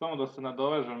 Samo da se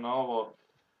nadovežem na ovo,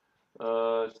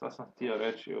 šta sam htio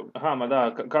reći.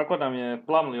 Kako nam je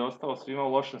Plumlee ostao svima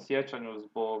u lošem sjećanju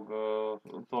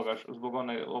zbog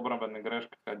one obrambene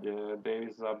greške kad je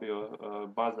Davis zabio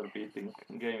buzzer beating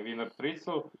game winner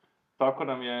tricu, tako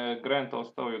nam je Grant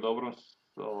ostao i u dobrom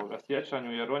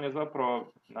sjećanju, jer on je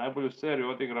zapravo najbolju seriju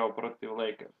odigrao protiv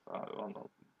Lakersa.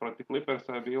 Protiv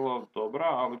Clippersa je bilo dobra,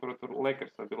 ali protiv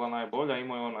Lakersa je bila najbolja.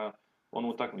 Imao je onu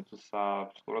utakmicu sa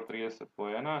skoro 30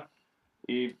 poena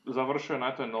i završio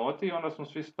na toj noti i onda smo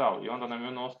svi stali. I onda nam je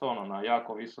on ostao na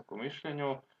jako visokom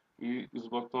mišljenju i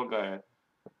zbog toga je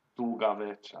tuga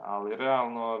veća. Ali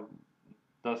realno,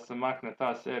 da se makne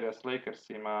ta serija s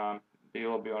Lakersima,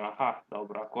 bilo bi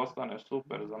dobro, ako ostane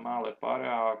super za male pare,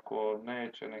 a ako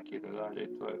neće, neki ide dalje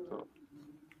i to je to.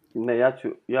 Ne,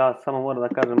 ja samo moram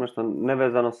da kažem nešto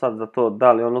nevezano sad za to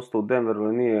da li on ostao u Denveru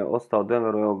ili nije ostao u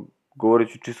Denveru. Evo, govorit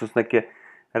ću čisto s neke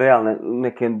realne,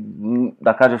 neke,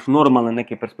 da kažeš, normalne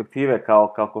neke perspektive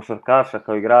kao košarkaša,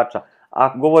 kao igrača.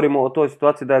 A govorimo o toj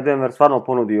situaciji da je Denver stvarno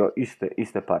ponudio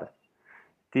iste pare.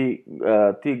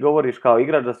 Ti govoriš kao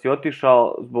igrač da si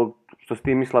otišao zbog, što si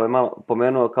ti Mislave malo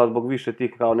pomenuo, kao zbog više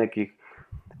tih kao nekih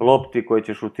lopti koje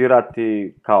će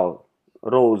šutirati, kao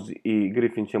Rose i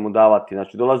Griffin će mu davati.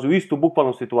 Znači, dolazi u istu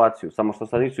bukvalnu situaciju, samo što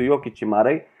sad nisu Jokić i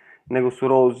Murray, nego su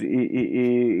Rose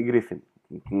i Griffin.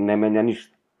 Ne menja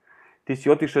ništa. Ti si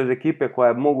otišao iz ekipe koja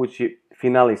je mogući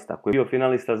finalista, koji je bio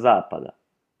finalista zapada.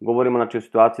 Govorimo znači o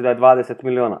situaciji da je 20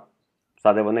 miliona.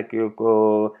 Sad evo neki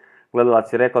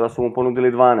gledalac je rekao da su mu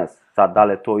ponudili 12. Sad da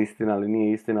li je to istina ili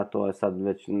nije istina, to je sad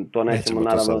već, to nećemo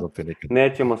naravno,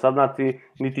 nećemo saznati,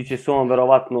 niti će se on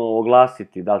verovatno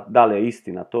oglasiti da li je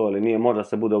istina to ili nije, možda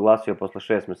se bude oglasio posle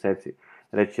 6 meseci,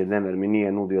 reći je Denver mi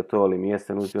nije nudio to ili mi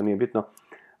jeste nudio, nije bitno.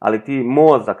 Ali ti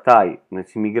mozak taj,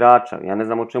 mislim igrača, ja ne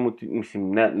znam o čemu ti,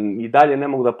 mislim, i dalje ne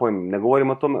mogu da pojmim, ne govorim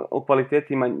o tome, o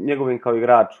kvalitetima njegovim kao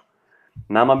igraču.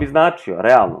 Nama bi značio,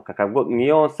 realno, kakav god,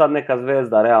 nije on sad neka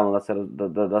zvezda, realno,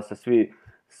 da se svi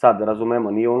sad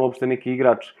razumemo, nije on uopšte neki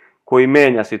igrač koji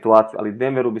menja situaciju, ali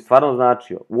Denveru bi stvarno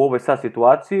značio u ovoj sad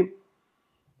situaciji,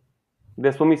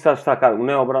 gde smo mi sad šta kažem,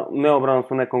 u neobranom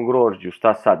smo nekom grožđu,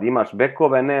 šta sad, imaš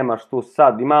bekove, nemaš tu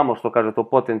sad, imamo što kaže to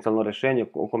potencijalno rešenje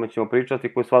o kome ćemo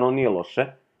pričati, koje stvarno nije loše,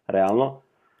 realno,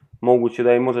 moguće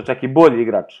da je možda čak i bolji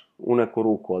igrač u neku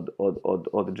ruku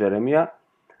od Jeremija,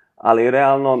 ali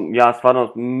realno ja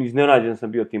stvarno iznenađen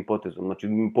sam bio tim potezom, znači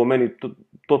po meni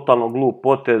totalno glup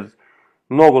potez,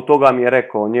 mnogo toga mi je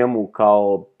rekao o njemu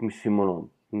kao, mislim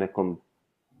nekom,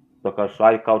 da kažeš,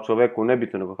 aj kao čoveku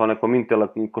nebitno, nego kao nekom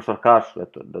intelektualnom košarkašu,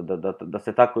 eto, da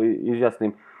se tako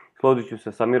izjasnim. Složit ću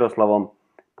se sa Miroslavom,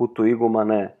 putu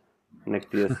igumane, nek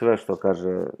ti je sve što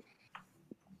kaže...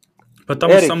 Pa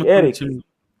tamo samo... Erik,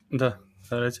 da,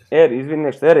 reći. Izvini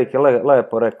nešto, Erik je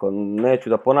lepo rekao, neću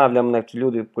da ponavljam, znači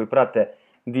ljudi koji prate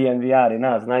DNVR i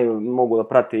nas znaju, mogu da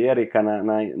prate i Erika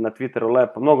na Twitteru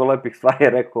lepo, mnogo lepih stvari je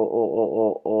rekao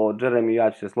o Jeremy,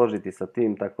 ja ću se složiti sa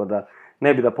tim, tako da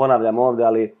ne bi da ponavljam ovde,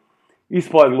 ali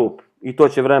ispao je glup i to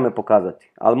će vreme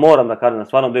pokazati. Ali moram da kažem,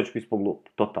 stvarno dečko ispao glup,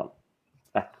 totalno.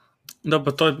 Eto. Da,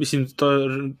 pa to je, mislim, to je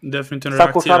definitivno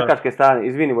reakcija... Sa košarkaške strane,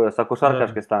 izvini Vojo, sa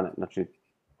košarkaške strane, znači,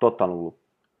 totalno glup.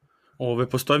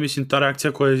 Postoji, mislim, ta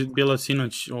reakcija koja je bila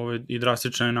sinoć i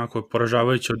drastična, onako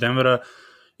poražavajuća od Denvera,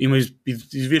 ima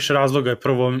iz više razloga.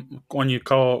 Prvo, on je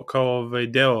kao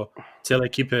deo cijele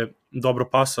ekipe dobro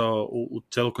pasao u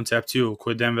celu koncepciju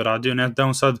koju je Denver radio, ne da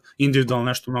on sad individualno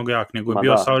nešto mnogo jak, nego je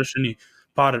bio savršeni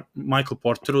par Michael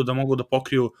Porteru da mogu da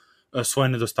pokriju svoje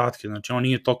nedostatke. Znači, on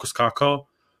nije toliko skakao,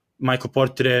 Michael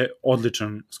Porter je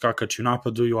odličan skakač u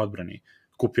napadu i u odbrani,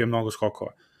 kupio je mnogo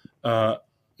skokova.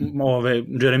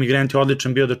 Jeremy Grant je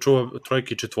odličan bio da čuva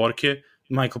trojke i četvorke,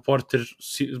 Michael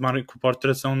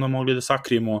Portera se onda mogli da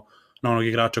sakrijemo na onog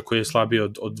igrača koji je slabiji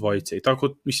od dvojice. I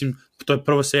tako, mislim, to je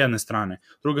prvo sa jedne strane.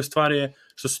 Druga stvar je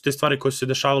što su te stvari koje su se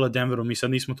dešavale Denveru, mi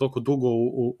sad nismo toliko dugo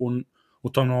u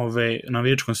tom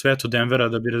navijačkom svetu Denvera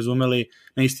da bi razumeli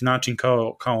na isti način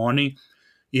kao oni,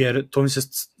 jer to mi se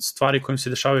stvari koje mi se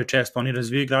dešavaju često, oni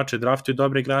razviju igrače, draftuju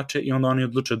dobre igrače i onda oni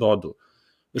odluče da odu.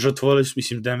 Žrtvovali su,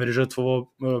 mislim, Denver je žrtvovao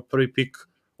prvi pik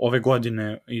ove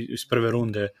godine iz prve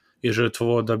runde, je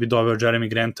žrtvovao da bi doveo Jeremy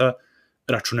Granta,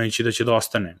 računajući da će da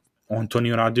ostane. On to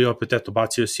nije uradio, opet eto,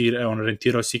 on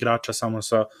rentirao si igrača samo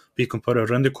sa pikom prve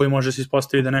runde, koji može se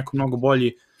ispostaviti da je neko mnogo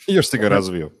bolji. I još si ga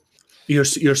razvio.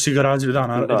 Još si ga razvio,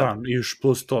 da, i još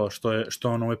plus to,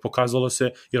 što pokazalo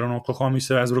se, jer Oklahoma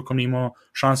sa Westbrookom nije imao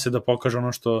šanse da pokaže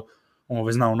ono što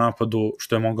zna u napadu,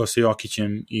 što je mogao sa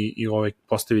Jokićem i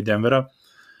postavi Denvera.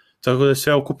 Tako da je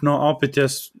sve ukupno, a opet ja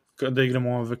kada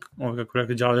igramo kako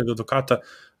rekli, đavolja do kata,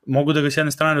 mogu da ga s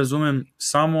jedne strane razumem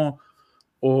samo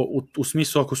u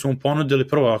smislu ako su mu ponudili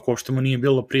prvo, ako uopšte mu nije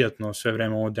bilo prijatno sve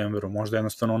vreme u Denveru, možda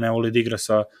jednostavno ne voli da igra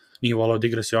nije volao da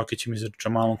igra sa Jokićem i za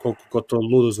Jamalom, koliko to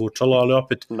ludo zvučalo, ali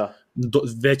opet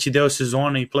veći deo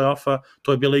sezone i play-offa,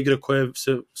 to je bila igra koja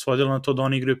se svodila na to da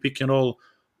oni igraju pick and roll,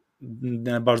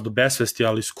 ne baš do besvesti,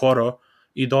 ali skoro,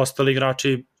 i da ostali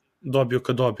igrači dobiju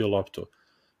kad dobiju loptu.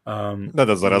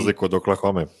 Za razliku od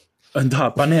Oklahoma.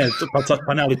 Da, pa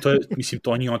ne, ali to je, mislim,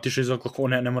 to nije otišao iz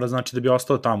Oklahoma, ne mora znači da bi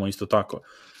ostao tamo, isto tako.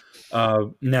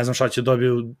 Ne znam šta će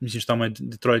dobiju, mislim šta mu je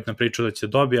Detroit na priču da će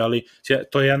dobiti, ali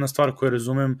to je jedna stvar koju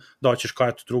razumem, da hoćeš kao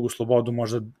eto drugu slobodu,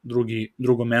 možda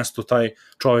drugo mesto, taj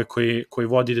čovjek koji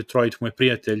vodi Detroit mu je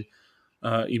prijatelj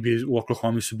i bi u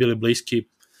Oklahoma su bili bliski,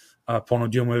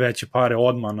 ponudio mu je veće pare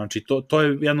odmah, znači to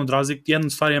je jedna od razlika, jedna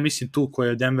stvar ja mislim tu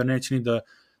koja Denver neće ni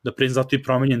da prizna, zato i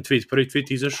promenjen tweet. Prvi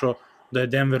tweet izašao da je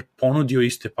Denver ponudio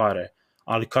iste pare,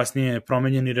 ali kasnije je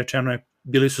promenjen i rečeno je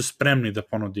bili su spremni da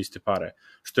ponude iste pare.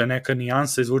 Što je neka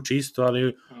nijansa i zvuči isto,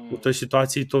 ali u toj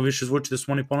situaciji to više zvuči da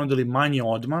su oni ponudili manje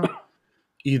odmah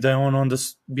i da je on onda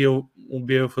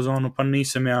bio u fazonu, pa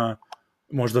nisam ja,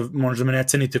 možda me ne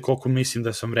cenite koliko mislim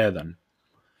da sam vredan.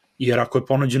 Jer ako je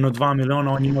ponuđeno 2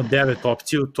 miliona, on ima 9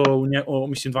 opciju, to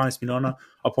mislim 12 miliona,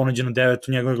 a ponuđeno 9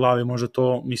 u njegovoj glavi, možda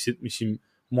to mislim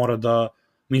mora da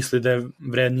misli da je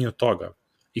vredniji od toga.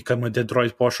 I kad mu je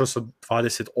Detroit pošao sa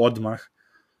 20 odmah,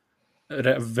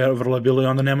 vrlo je bilo i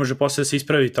onda ne može posle da se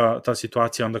ispravi ta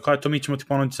situacija. Onda kao je to, mi ćemo ti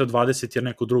ponuditi sa 20 jer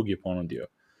neko drugi je ponudio.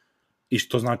 I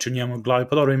što znači u njemu glavi,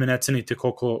 pa dobro, ime ne cenite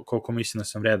koliko mislim da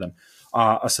sam vredan.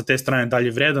 A sa te strane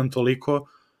dalje vredan toliko,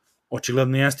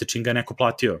 očigledno jeste čim ga je neko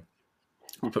platio.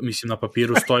 Mislim, na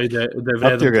papiru stoji da je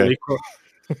vredan toliko.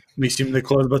 Mislim,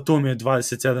 Nicolas Batum je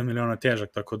 27 miliona težak,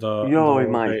 tako da... Joj,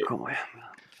 majko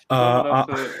moja.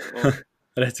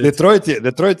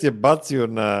 Detroit je bacio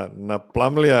na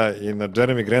Plumleeja i na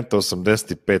Jeremy Granta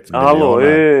 85 miliona. Alo,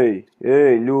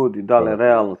 ej, ljudi, da li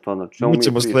realno to? Znači, mi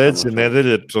ćemo sledeće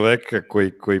nedelje čoveka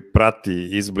koji prati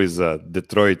izbliza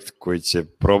Detroit, koji će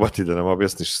probati da nam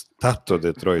objasni šta to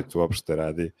Detroit uopšte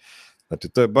radi. Znači,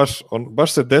 to je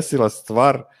baš se desila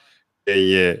stvar gde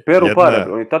je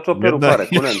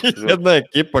jedna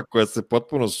ekipa koja se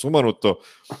potpuno sumanuto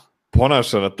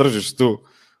ponaša na tržištu,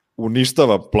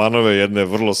 uništava planove jedne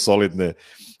vrlo solidne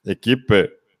ekipe.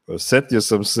 Setio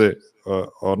sam se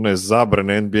one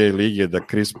zabrane NBA lige da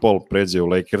Chris Paul pređe u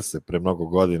Lakers-e pre mnogo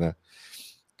godina.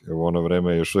 U ono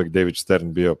vreme je još uvek David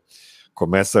Stern bio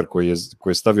komesar koji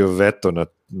je stavio veto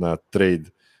na trade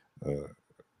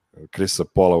Chrisa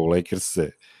Paula u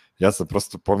Lakers-e. Ja sam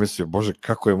prosto pomislio, bože,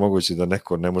 kako je moguće da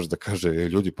neko ne može da kaže,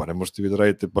 ljudi, pa ne možete vi da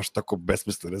radite baš tako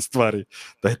besmislene stvari,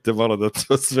 dajte malo da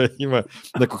to sve ima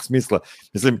nekog smisla.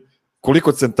 Mislim,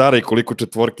 koliko centara i koliko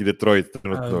četvorki Detroit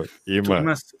trenutno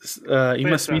ima?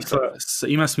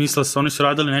 Ima smisla, oni su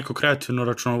radili neko kreativno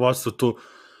računovodstvo tu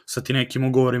sa ti nekim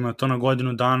ugovorima, to na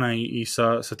godinu dana i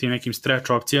sa tim nekim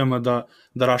stretch opcijama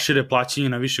da rašire plaćanje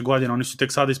na više godina. Oni su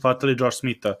tek sada isplatili Josh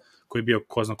Smitha, koji je bio,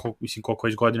 ko zna koliko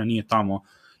već godina nije tamo,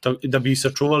 da bi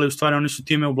sačuvali, u stvari oni su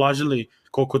time ublažili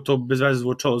koliko to bez veze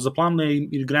zvučalo. Za Plumlee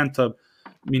i Granta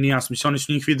mi nije jasno, mislim, oni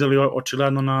su njih videli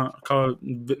očigledno na kao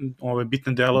ove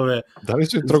bitne delove. Da li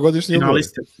su i trogodišnji ugovori?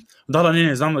 Da,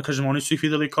 ne, znam da kažem, oni su ih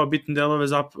videli kao bitne delove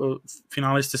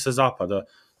finaliste sa zapada.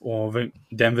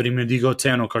 Denver im je digao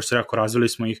cenu, kao što se rekao, razvili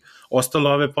smo ih.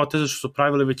 Ostale ove poteze što su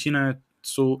pravili, većina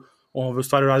su u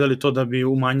stvari radili to da bi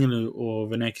umanjili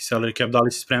neki salary cap, da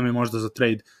li se spremaju možda za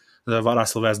trade za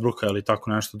Russell Westbrooka ili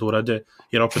tako nešto da urade,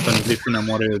 jer opet oni Griffina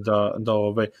moraju da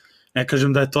ne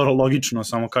kažem da je to logično,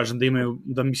 samo kažem da imaju,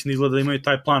 da mislim izgleda da imaju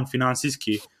taj plan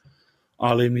finansijski,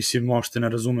 ali mislim uopšte ne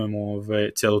razumemo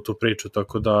cijelu tu priču,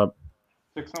 tako da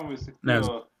tek samo bi se htio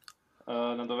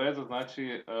nadovezati,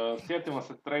 znači sjetimo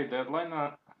se trade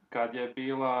deadline-a kad je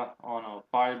bila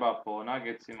paljba po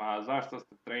Nuggetsima, zašto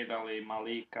ste tradali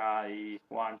Malika i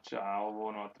Juanča,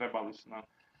 trebali su nam.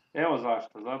 Evo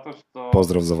zašto, zato što...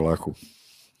 Pozdrav za Vlahu.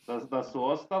 Da su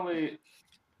ostali,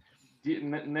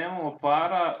 nemamo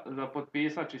para za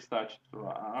potpisat čistačicu,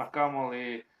 a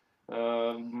kamoli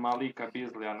Malika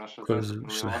Bizlija na 60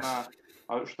 miliona.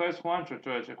 A što je s Juančom,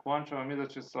 čovječe? Juančo vam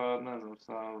izaće sa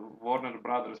Warner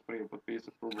Brothers prije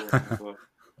potpisati ugovor,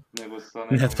 nego sa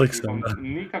nekom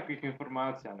nikakvih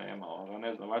informacija nema,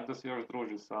 ne znam, valjda se još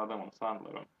druži sa Adamom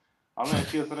Sandlerom. Ali ne,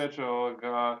 htio sam reći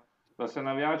da se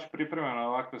navijači pripreme na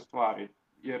ovakve stvari,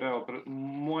 jer evo,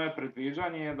 moje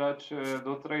predviđanje je da će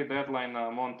do trade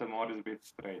deadline-a Monte Morris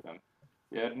biti tradan,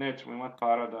 jer nećemo imati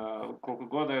para da, koliko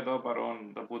god je dobar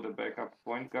on da bude backup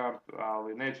point guard,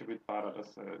 ali neće biti para da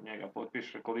se njega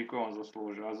potpiše koliko je on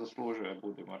zaslužio, a zaslužuje,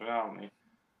 budimo realni,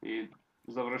 i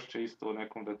završit će isto u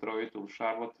nekom Detroitu, u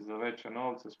Charlotte za veće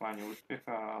novce, s manje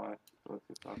uspjeha, ali to je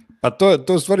tako. A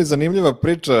to je u stvari zanimljiva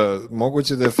priča,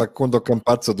 moguće da je Facundo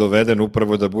Campazzo doveden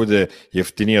upravo da bude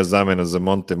jeftinija zamena za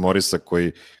Monte Morrisa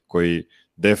koji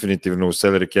definitivno u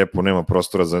salary capu nema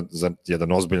prostora za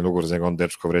jedan ozbiljan ugovor, za njega on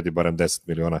dečko vredi barem 10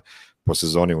 miliona po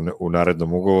sezoni u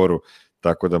narednom ugovoru,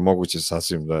 tako da moguće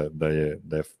sasvim da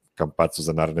je Campazzo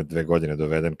za naredne 2 godine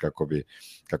doveden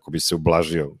kako bi se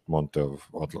ublažio Monteov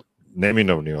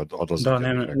neminovni odlazak. Da,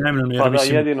 neminovni. Pa da,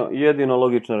 jedino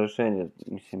logično rešenje.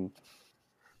 Mislim,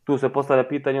 tu se postavlja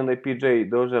pitanje onda i PJ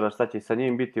Dožera, šta će sa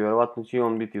njim biti, verovatno će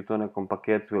on biti u to nekom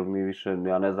paketu, ili mi više,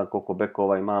 ja ne znam koliko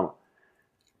bekova imamo.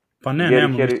 Pa ne,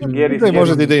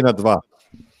 može da ide i na 2.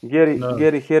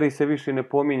 Gary Harris se više ne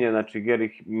pominje, znači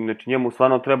njemu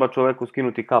stvarno treba čoveku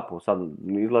skinuti kapu. Sad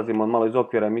izlazimo malo iz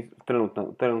okvira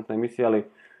trenutne emisije, ali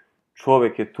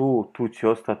čovjek je tu će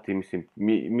ostati, mislim,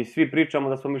 mi svi pričamo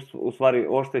da smo mi u stvari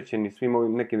oštećeni svim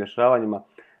ovim nekim dešavanjima,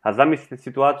 a zamislite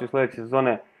situaciju sljedeće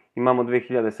sezone, imamo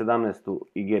 2017.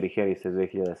 i Gary Harris iz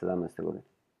 2017. godine.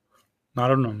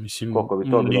 Naravno, mislim,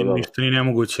 ništa ni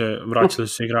nemoguće, vraćali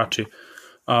su se igrači.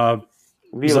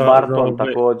 Will Barton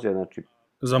također, znači.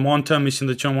 Za Montea mislim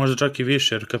da ćemo možda čak i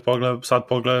više, jer kad sad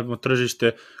pogledamo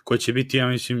tržište koje će biti, ja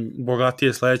mislim,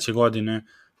 bogatije sledeće godine,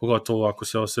 pogotovo ako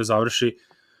se ovo sve završi.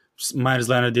 Myers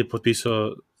Leonard je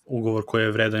potpisao ugovor koji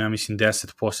je vredan, ja mislim,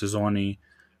 10 po sezoni.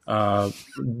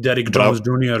 Derrick Jones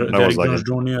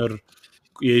Jr.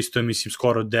 je isto, mislim,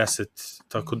 skoro 10,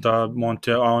 tako da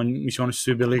Monte, mislim, oni su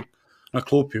svi bili na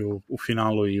klupi u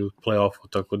finalu i u play-offu,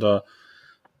 tako da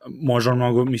može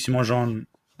on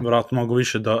vjerojatno mnogo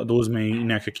više da uzme i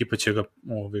neka ekipa će ga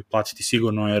platiti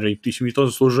sigurno, jer i to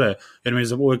zaslužuje, jer mi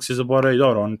uvek se zaboravi,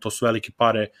 dobro, to su velike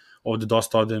pare, ovde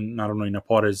dosta ode naravno i na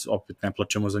porez, opet ne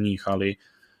plaćemo za njih, ali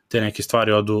te neke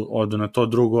stvari odu na to.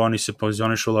 Drugo, oni se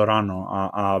pozionišali rano,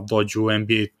 a dođu u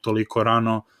NBA toliko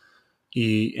rano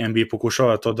i NBA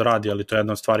pokušava to da radi, ali to je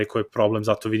jedna od stvari koja je problem,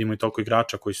 zato vidimo i toliko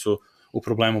igrača koji su u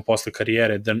problemu posle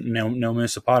karijere, da ne umeju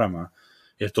sa parama,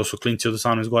 jer to su klinci od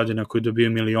 18 godina koji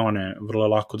dobiju milione, vrlo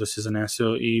lako da se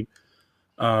zanesu i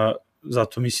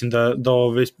zato mislim da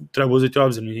treba uzeti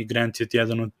obzir. I Grant je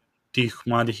jedan od tih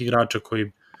mladih igrača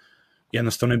koji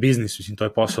jednostavno je biznis, mislim, to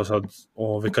je posao sad,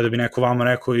 kada bi neko vama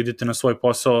rekao idete na svoj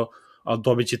posao, ali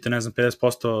dobit ćete, ne znam,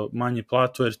 50% manje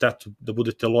platu, jer da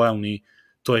budete lojalni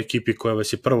toj ekipi koja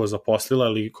vas je prvo zaposlila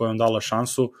ili koja vam dala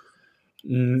šansu,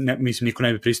 mislim, niko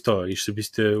ne bi pristao, išli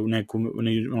biste u neku,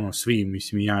 svi,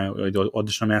 mislim, i ja,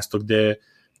 odeš na mesto gde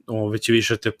će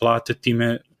više te plate,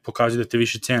 time pokazuje da te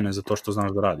više cene za to što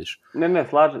znaš da radiš. Ne,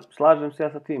 slažem se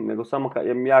ja sa tim, nego samo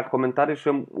ja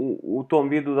komentarišem u tom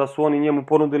vidu da su oni njemu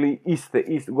ponudili iste,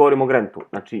 govorimo o Grantu,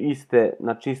 znači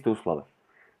iste uslove.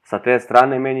 Sa te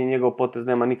strane meni njegov potez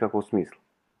nema nikakvog smisla.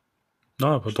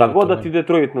 Šta god da ti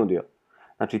Detroit nudio.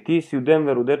 Znači ti si u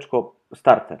Denveru, dečko,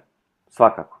 starter,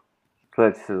 svakako,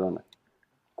 sljedeće sezone.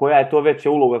 Koja je to veća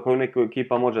uloga koju neka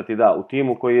ekipa može ti da u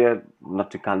timu koji je,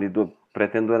 znači,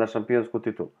 pretenduje na šampionsku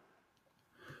titulu?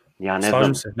 Ja ne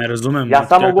Slažem se, ne razumem. Ja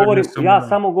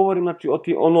samo govorim, znači,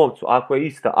 o novcu. Ako je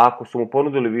ista, ako su mu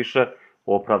ponudili više,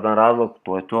 opravdan razlog,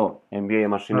 to je to. NBA je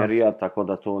mašinerija, tako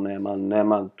da to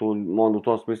nema tu, on u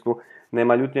tom smislu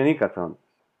nema ljutnje nikakve.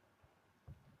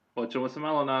 Hoćemo se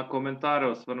malo na komentare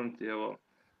osvrnuti, evo.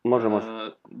 Može.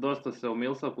 Dosta se o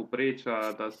Millsapu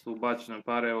priča da su bačene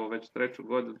pare, evo već 3.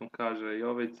 godinu, kaže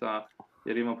Jovica,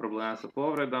 jer ima problema sa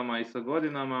povredama i sa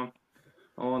godinama.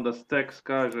 Onda Stex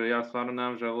kaže, ja stvarno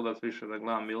nemam želudac više da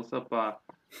gledam Millsapa,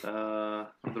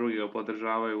 drugi ga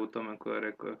podržavaju u tome koje je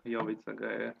rekao Jovica ga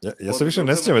je... Ja se više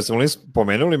ne sjećam, jesmo li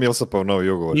spomenuli Millsapov novi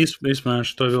ugovor? Nismo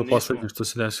nešto, to je bilo poslednje što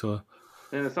se desilo.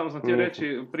 Ne, samo sam htio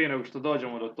reći, prije nego što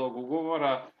dođemo do tog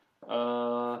ugovora,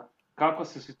 kako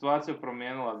se situacija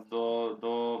promijenila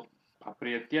do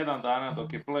prije tjedan dana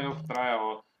dok je playoff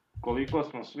trajao, koliko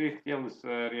smo svi htjeli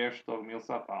se riješiti tog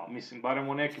Millsapa. Mislim, barem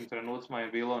u nekim trenucima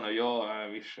je bilo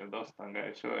više, dosta ga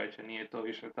je čovječe, nije to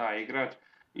više taj igrač.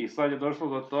 I sad je došlo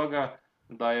do toga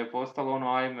da je postalo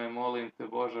ajme, molim te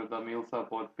Bože da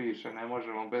Millsap otpiše, ne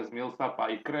možemo bez Millsapa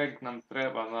i Craig nam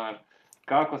treba, znaš,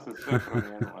 kako se sve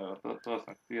promijenilo, evo, to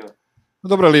sam htio.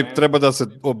 Dobro, ali treba da se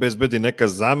obezbedi neka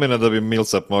zamena da bi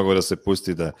Millsap mogao da se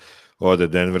pusti da ode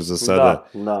Denver za sada.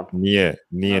 Da.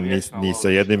 Nije ni sa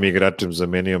jednim igračem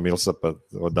zamenio Millsapa,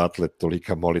 odatle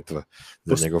tolika molitva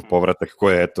za njegov povratak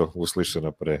koja je, eto,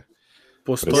 uslišena pre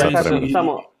sat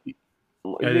vremena.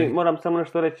 Moram samo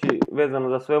nešto reći vezano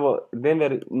za sve ovo.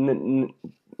 Denver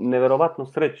neverovatnu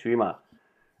sreću ima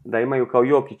da imaju kao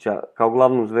Jokića, kao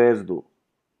glavnu zvezdu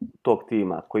tog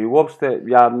tima, koji uopšte,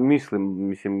 ja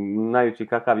mislim, znajući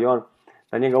kakav je on,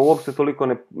 da njega uopšte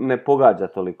toliko ne pogađa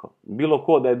toliko. Bilo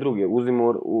ko da je drugi,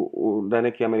 uzimo da je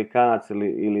neki Amerikanac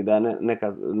ili da je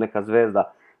neka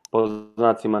zvezda, po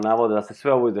znacima navoda, da se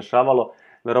sve ovo izdešavalo,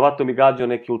 verovatno bi gađao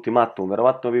neki ultimatum,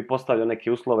 verovatno bi postavljao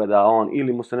neke uslove da on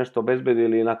ili mu se nešto obezbedi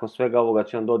ili nakon svega ovoga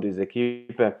će on dodi iz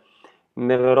ekipe.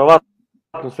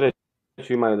 Neverovatnu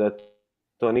sreću imaju da je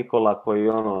to Nikola koji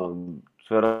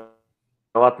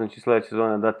verovatno će sljedeće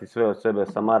sezone dati sve od sebe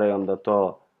sa Marejom da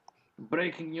to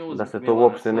da se to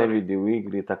uopšte ne vidi u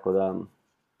igri, tako da...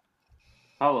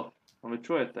 Halo, me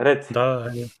čujete? Reci. Da.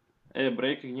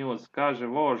 Breaking news, kaže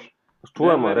Vož.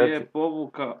 Čujemo, reci.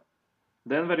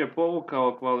 Denver je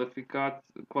povukao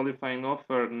qualifying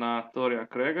offer na Torija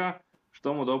Craiga,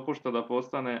 što mu dopušta da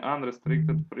postane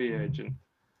unrestricted free agent.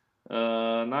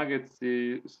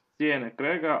 Nuggetsi cijene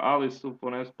Craiga,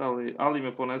 ali im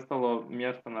je ponestalo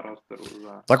mjesta na rosteru.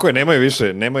 Tako je,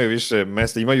 nemaju više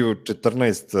mesta, imaju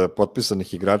 14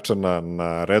 potpisanih igrača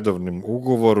na redovnim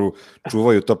ugovoru,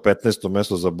 čuvaju to 15.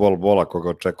 mesto za bola koga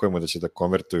očekujemo da će da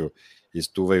konvertuju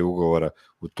iz Tuvej ugovora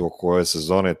u toku ove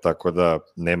sezone, tako da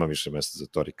nema više mesta za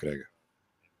Torrey Craiga.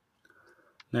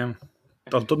 Nema.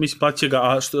 Ali to mislim plaće ga,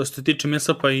 a što se tiče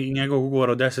Millsapa i njegovog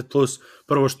ugovora od 10+,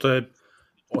 prvo što je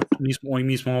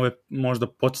mi smo možda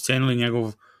podcijenili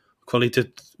njegov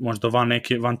kvalitet možda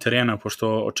van terena,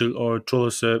 pošto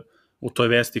čulo se u toj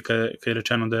vesti kad je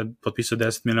rečeno da je potpisao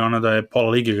 10 miliona, da je pola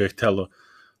lige ga je htelo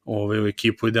u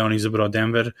ekipu i da on izabrao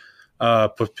Denver.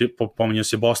 Pominjao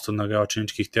se Boston da ga je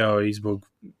očinički hteo i zbog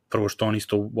prvo što on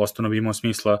isto u Bostonu bi imao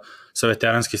smisla sa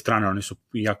veteranske strane, oni su,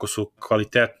 iako su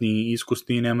kvalitetni i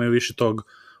iskusni i nemaju više tog,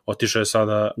 otišao je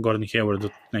sada Gordon Hayward do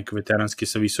neke veteranske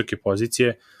sa visoke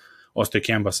pozicije, ostaje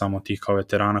Kemba samo tih kao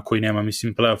veterana koji nema,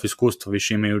 mislim, playoff iskustva,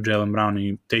 više imaju Jaylen Brown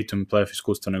i Tatum playoff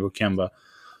iskustva nego Kemba.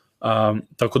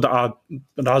 Tako da, a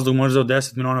razlog možda od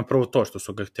 10 miliona prvo to što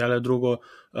su ga htjeli, a drugo,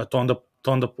 to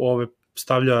onda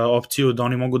stavlja opciju da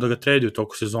oni mogu da ga traduju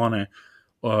toku sezone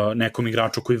nekom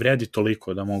igraču koji vredi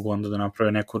toliko, da mogu onda da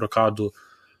naprave neku rokadu,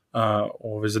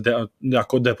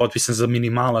 ako da je potpisan za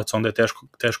minimalac, onda je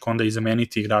teško onda i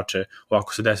zameniti igrače,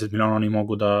 ovako sa 10 miliona oni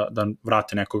mogu da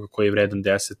vrate nekoga koji je vredan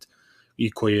 10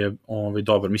 i koji je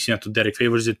dobar. Mislim, eto, Derek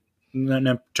Favors je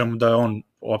ne čemu da je on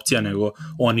opcija, nego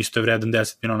on isto je vredan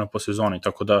 10 miliona po sezoni,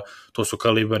 tako da to su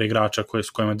kalibar igrača s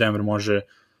kojima Denver može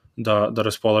da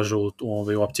raspolaže u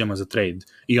opcijama za trade.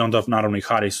 I onda naravno i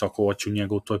Harris, ako hoće u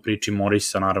njega u toj priči,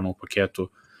 Morisa naravno u paketu.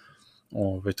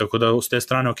 Tako da s te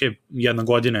strane, ok, 1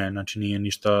 godina, znači nije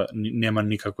ništa, nema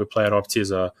nikakve player opcije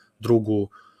za drugu,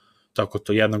 tako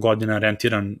to 1 godina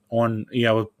rentiran on i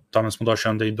evo tamo smo došli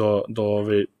onda i do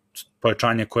ove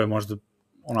pojačanje koje možda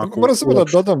onako... Moram samo da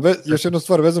dodam još jednu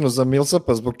stvar vezano za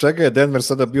Millsapa, zbog čega je Denver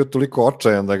sada bio toliko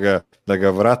očajan da ga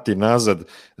vrati nazad.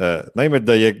 Naime,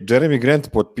 da je Jeremy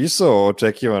Grant potpisao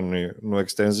očekivanu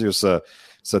ekstenziju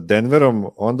sa Denverom,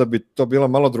 onda bi to bila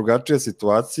malo drugačija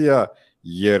situacija,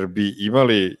 jer bi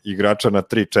imali igrača na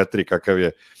 3-4 kakav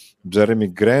je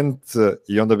Jeremy Grant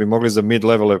i onda bi mogli za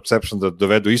mid-level exception da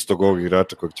dovedu istog ovog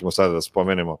igrača kojeg ćemo sada da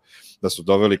spomenemo, da su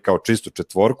doveli kao čistu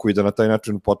četvorku i da na taj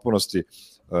način u potpunosti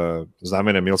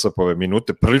zamene Millsapove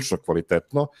minute prilično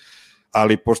kvalitetno,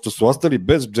 ali pošto su ostali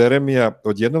bez Jeremija,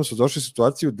 odjednom su došli u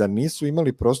situaciju da nisu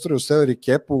imali prostore u salary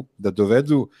capu da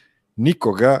dovedu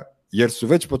nikoga, jer su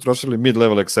već potrošili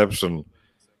mid-level exception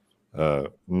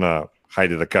na,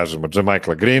 hajde da kažemo,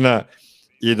 Jamichaela Greena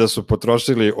i da su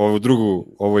potrošili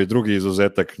ovaj drugi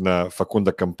izuzetak na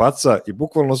Facunda Campaca i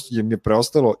bukvalno im je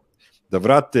preostalo da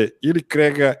vrate ili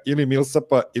Craiga ili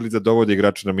Millsapa ili da dovode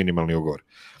igrače na minimalni ugovor.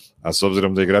 A s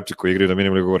obzirom da igrači koji igraju na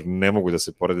minimalni ugovor ne mogu da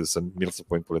se porede sa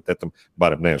Millsapovim kvalitetom,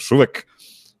 barem ne još uvek,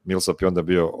 Millsap je onda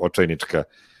bio očajnička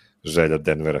želja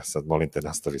Denvera. Sad molim te,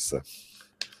 nastavi sa...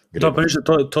 Da, pa ništa,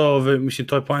 mislim,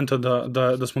 to je poenta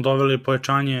da smo doveli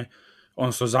pojačanje,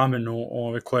 odnosno zamenu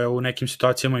koja je u nekim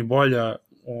situacijama i bolja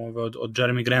od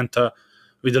Jeremy Granta.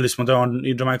 Videli smo da on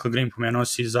i Jamichael Green pomenuo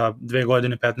si za 2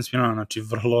 godine 15 miliona, znači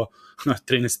vrlo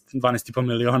 12,5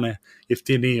 miliona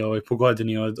jeftiniji po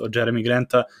godini od Jeremy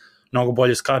Granta, mnogo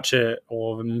bolje skače,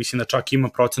 mislim da čak ima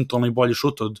procentualno i bolji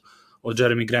šut od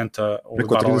Jeremy Granta.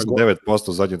 Preko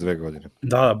 39% zadnje 2 godine.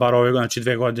 Da, bar ove godine, znači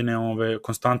 2 godine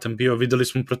konstantan bio. Videli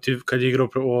smo kad je igrao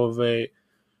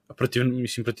protiv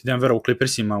Denvera u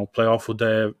Clippersima u play-offu da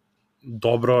je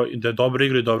dobro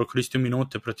igra i dobro koristio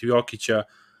minute protiv Jokića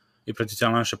i protiv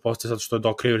cijela naše postaje, zato što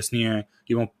Doc Rivers nije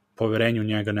imao poverenje u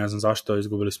njega, ne znam zašto,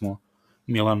 izgubili smo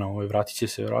Milana, vratit će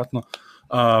se vjerojatno.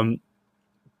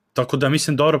 Tako da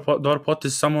mislim dobar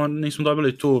potez, samo nismo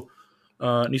dobili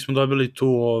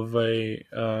tu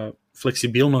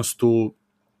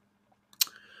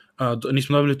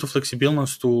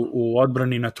fleksibilnost u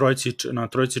odbrani na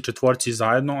trojici četvorci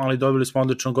zajedno, ali dobili smo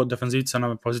odličnog defanzivca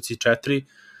na poziciji 4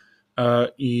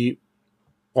 i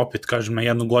opet kažem na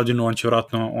 1 godinu on će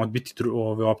vjerojatno odbiti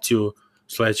opciju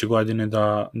sledeće godine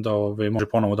da može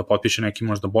ponovo da potpiše neki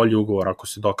možda bolji ugovor ako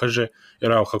se dokaže,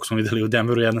 jer evo kako smo videli u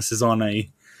Denveru 1 sezona i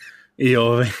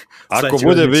ako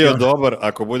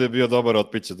bude bio dobar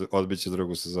odbiće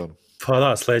drugu sezonu. Pa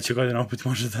da, sledeće godine opet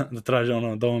može da traže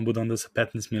da on bude onda sa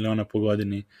 15 miliona po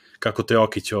godini, kako to je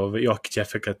Jokić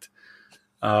efekat.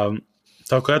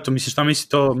 Tako eto, šta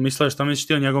misliš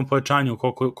ti o njegovom pojačanju,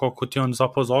 koliko ti on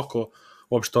zapao za oko,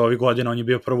 uopšte ovih godina, on je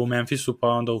bio prvo u Memphisu, pa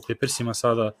onda u Clippersima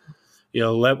sada, je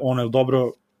li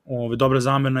dobra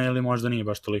zamena ili možda nije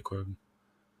baš toliko?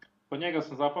 Po njega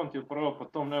sam zapamtio prvo po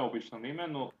tom neobičnom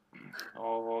imenu,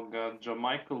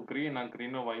 JaMychal Greena,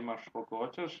 Greenova imaš koliko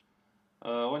hoćeš.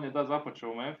 On je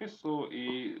započeo u Memphisu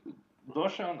i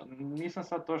došao,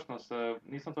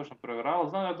 nisam točno provjeravao,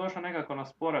 znam da je došao nekako na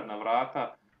sporedna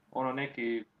vrata,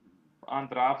 neki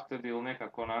undrafted ili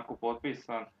nekako onako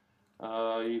potpisan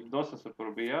i dosta se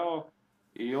probijao.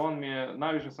 I on mi je,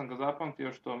 najviše sam ga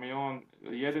zapamtio što mi je on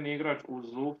jedini igrač uz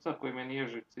Zubca koji me nije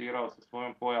živcirao sa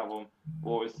svojom pojavom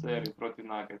u ovoj seriji protiv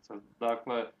Nuggetsa.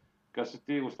 Dakle, kad si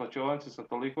ti u slačionici sa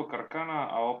toliko krkana,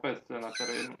 a opet se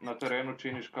na terenu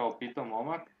činiš kao pitom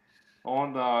momak,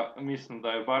 onda mislim da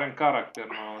je barem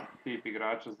karakterno tip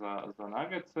igrača za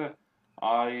Nuggetse,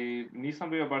 a i nisam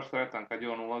bio baš sretan kad je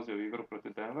on ulazio u igru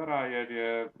protiv Denvera, jer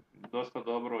je dosta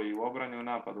dobro i u obrani u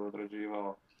napadu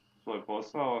odrađivao svoj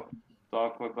posao.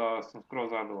 Tako da sam skroz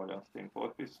zadovoljan s tim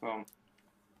potpisom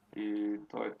i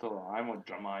to je to. Ajmo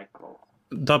JaMychal.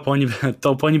 Da, pa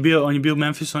on je bio u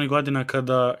Memphisu onih godina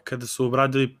kada su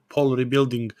obradili polu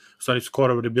rebuilding, u stvari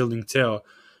skoro rebuilding ceo.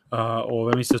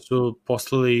 Mislim da su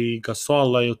poslali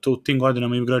Gasola i u tim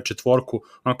godinama igrao četvorku.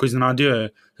 Onako iznenadio je,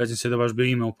 kažem se da baš bio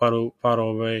ime u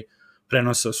paru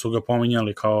prenosa su ga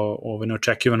pominjali kao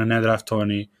neočekivani,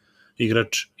 nedraftovani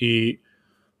igrač i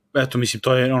eto, mislim,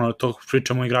 to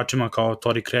pričamo o igračima kao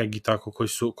Torrey Craig i tako,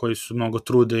 koji su mnogo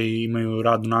trude i imaju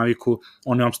radnu naviku,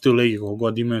 oni opstaju u ligi, kako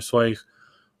god imaju svojih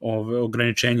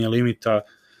ograničenja, limita,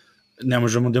 ne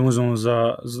možemo da im uzmemo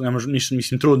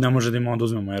mislim, trud ne može da im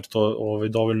oduzmemo, jer to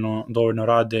dovoljno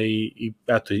rade i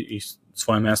eto, i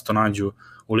svoje mesto nađu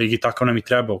u ligi, tako nam i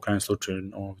treba u krajnjem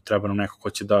slučaju, treba nam neko ko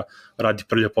će da radi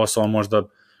prlja posao, možda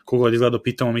kogod izgleda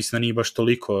pitamo, mislim da nije baš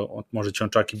toliko, možda će on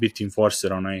čak i biti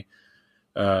enforcer,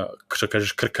 što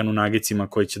kažeš, krkan u Nuggetsima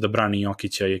koji će da brani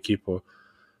Jokića i ekipu.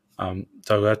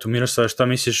 Tako, eto, Miroslav, šta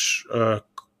misliš,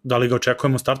 da li ga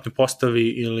očekujemo u startnoj postavi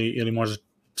ili možda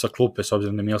sa klupe, s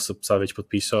obzirom da je Millsap sad već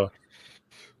potpisao?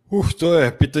 To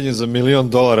je pitanje za $1 milion.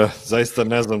 Zaista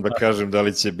ne znam da kažem da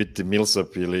li će biti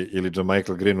Millsap ili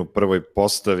JaMychal Green u prvoj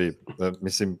postavi.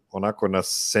 Mislim, onako na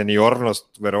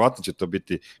seniornost, verovatno će to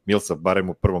biti Millsap, barem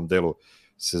u prvom delu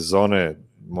sezone.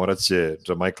 Morat će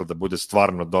JaMychal da bude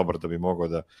stvarno dobar da bi mogao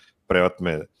da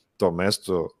preotme to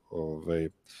mesto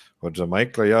od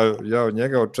JaMychala. Ja od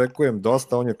njega očekujem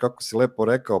dosta, on je, kako si lepo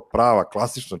rekao, prava,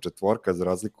 klasična četvorka za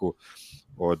razliku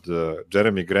od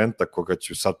Jeremy Granta, koga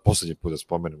ću sad poslednji put da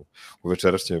spomenem u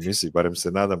večerašnjoj emisiji, barem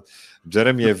se nadam.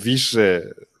 Jeremy je više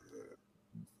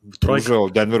pružao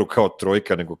Denveru kao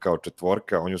trojka nego kao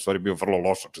četvorka, on je u stvari bio vrlo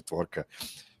loša četvorka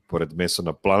pored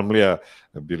Masona Plumleya,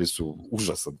 bili su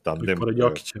užasan tandem. Pored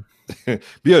Jokića.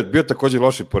 bio takođe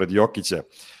loš i pored Jokića.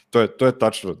 To je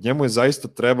tačno. Njemu je zaista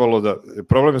trebalo da...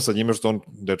 Problem je sa njime što on,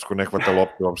 dečko, ne hvata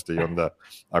loptu uopšte i onda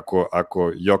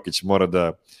ako Jokić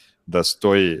mora da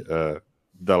stoji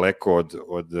daleko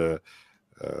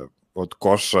od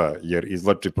koša jer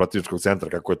izvlači protivničkog centra,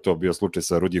 kako je to bio slučaj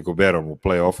sa Rudy Goberom u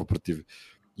play-offu protiv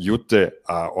Jute,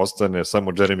 a ostane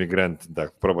samo Jeremy Grant da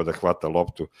proba da hvata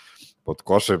loptu pod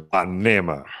koše, pa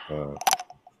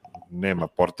nema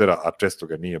portera, a često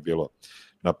ga nije bilo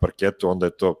na parketu, onda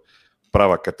je to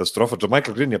prava katastrofa.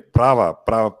 JaMychal Green je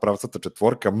prava crta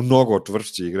četvorka, mnogo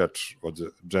čvršći igrač od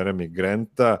Jeremy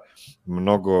Granta,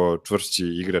 mnogo čvršći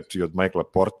igrač i od Michaela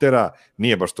Portera,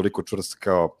 nije baš toliko čvrst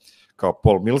kao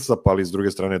Paul Millsap, ali s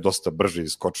druge strane dosta brži i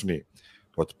skočniji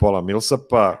od Paula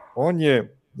Millsapa.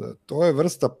 To je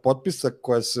vrsta potpisa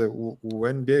koja se u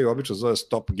NBA obično zove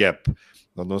stop gap,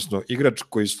 odnosno igrač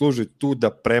koji služi tu da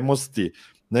premosti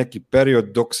neki period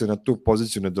dok se na tu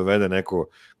poziciju ne dovede neko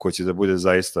ko će da bude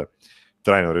zaista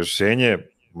trajno rešenje,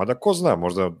 mada ko zna,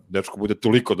 možda dečko bude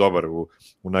toliko dobar u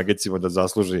Nuggetsima da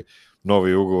zasluži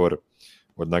novi ugovor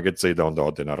od Nuggetsa i da onda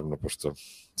ode, naravno, pošto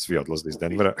svi odlaze iz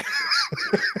Denvera.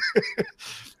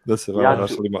 Da se malo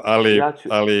našalimo,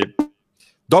 ali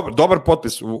dobar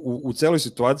potpis. U celoj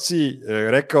situaciji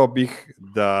rekao bih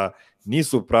da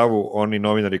nisu u pravu oni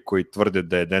novinari koji tvrde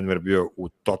da je Denver bio u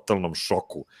totalnom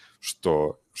šoku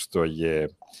što je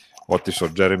otišao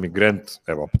Jeremy Grant,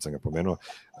 evo opet sam ga pomenuo,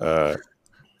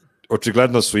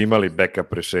 očigledno su imali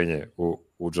backup rešenje u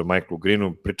JaMychalu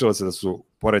Greenu, pričalo se da su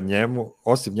pored njemu,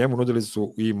 osim njemu nudili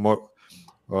su i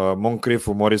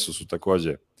Moncrieffu Morrisu su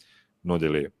takođe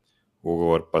nudili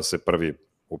ugovor, pa se prvi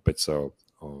upecao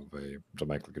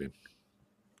JaMychal Green.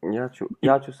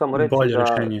 Ja ću samo reći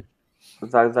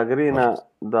za Greena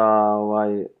da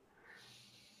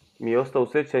mi je ostao u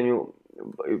sećanju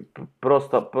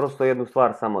prosto jednu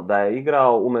stvar samo, da je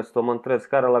igrao umesto Montrezl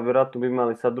Harrella, vjerojatno bi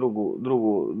imali sad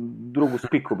drugu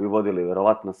spiku bi vodili,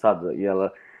 vjerovatno sad, jer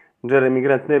Jeremy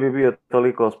Grant ne bi bio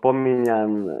toliko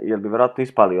spominjan, jer bi vjerojatno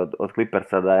ispali od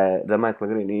Clippersa da je Michael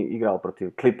Green igrao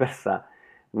protiv Clippersa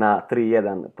na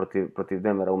 3-1 protiv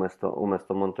Denvera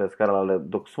umjesto Montrezl Harrella,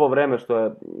 dok svo vreme što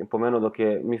je pomenuo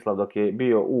dok je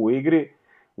bio u igri,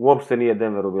 uopšte nije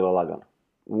Denveru bilo lagano.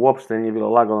 Uopšte nije bilo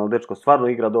lagano, dečko stvarno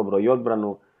igra dobro i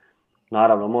odbranu,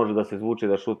 naravno može da se zvuči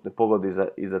da šutne pogodi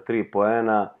iza 3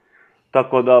 poena,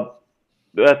 tako da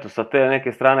eto, sa te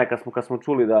neke strane kad smo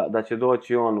čuli da će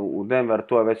doći on u Denver,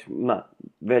 to je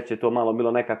već je to malo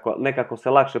bilo nekako se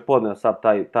lakše podneo sad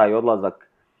taj odlazak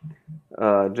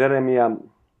Jeremija.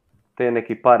 Te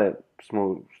neki pare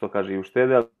smo, što kaže, i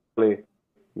uštedeli,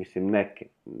 mislim neke,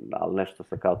 ali nešto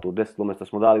se kao tu 10, umjesto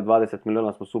smo dali 20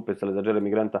 miliona, smo se upecali za Jeremy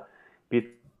Granta.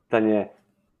 Pitanje,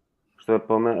 što je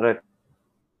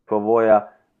rekao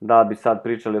Voja, da bi sad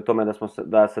pričali o tome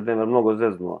da se Denver mnogo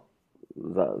zeznuo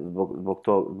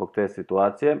zbog te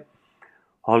situacije.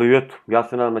 Ali eto, ja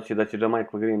se nadam da će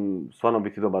Michael Green stvarno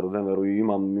biti dobar u Denveru i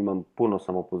imam puno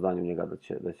samopouzdanja u njega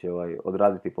da će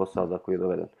odraditi posao za koji je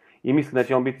doveden. I mislim da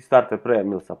će on biti starter pre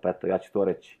Millsapa, eto, ja ću to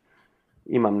reći.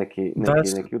 Imam neki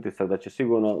utisak da će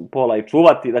sigurno Pola i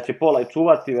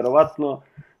čuvati, verovatno,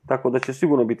 tako da će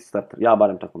sigurno biti starter. Ja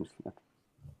barem tako mislim. Eto.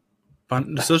 Pa,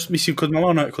 mislim,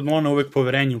 kod Malona uvek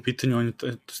poverenje u pitanju, on je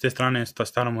s te strane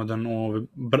staromodan,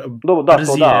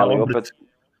 brzi je obrt.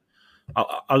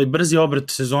 Ali brzi obrt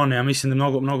sezone, ja mislim da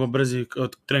je mnogo brzi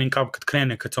trening camp kad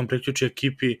krene, kad se on priključi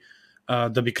ekipi,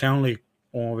 da bi krenuli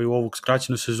u ovu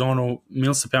skraćenu sezonu.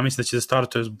 Millsap, ja mislim da će da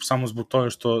startuje samo zbog toga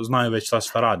što znaju već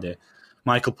šta rade.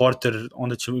 Michael Porter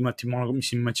onda će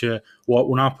imaće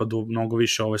u napadu mnogo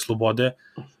više slobode,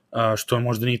 što je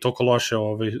možda nije toliko loše,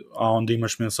 a onda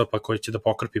imaš Millsapa koji će da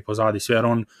pokrpi pozadi sve, jer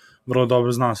on vrlo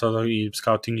dobro zna sada i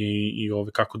scouting i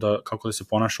kako da se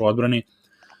ponaša u odbrani.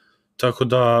 Tako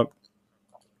da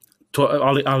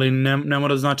ali ne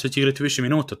mora da znači da će igrati više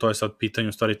minuta, to je sad pitanje,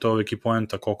 u stvari to je uvijek i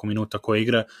poenta koliko minuta ko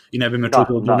igra i ne bi me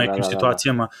čudilo u nekim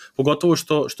situacijama, pogotovo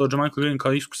što Michael Green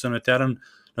kao iskusan veteran,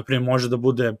 naprimjer, može da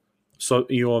bude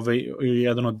i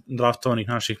jedan od draftovanih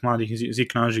naših mladih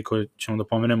Zik Naji koji ćemo da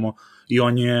pomenemo, i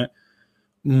on je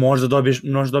možda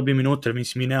dobije minute,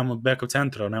 mislim mi nemamo backup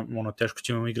centra, teško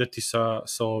ćemo igrati sa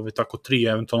tako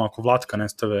 3, eventualno ako Vlatka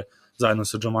nestave zajedno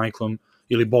sa Jamichaelom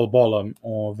ili Bola,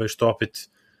 što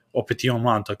opet imamo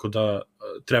mlad, tako da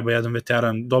treba jedan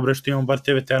veteran. Dobro je što imamo bar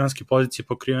te veteranske pozicije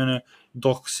pokrivene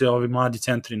dok se ovi mladi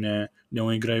centri ne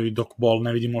igraju i dok Bol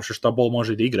ne vidimo šta Bol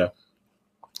može da igra,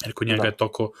 jer kod njega je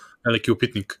toliko veliki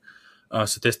upitnik.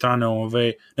 Sa te strane,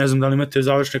 ne znam da li imate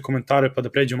završne komentare pa da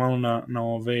pređemo malo na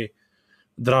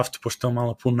draft, pošto je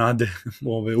malo pun nade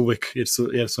uvek,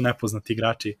 jer su nepoznati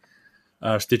igrači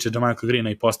što tiče Michael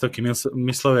Greena i postavke.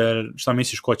 Mislove, šta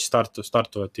misliš ko će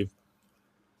startovati?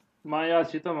 Ma ja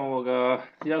čitam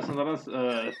ja sam danas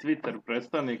Twitter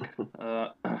predstavnik,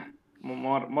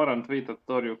 moram tweetat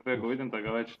Toriju Craigu, vidim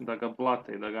da ga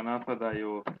blate i da ga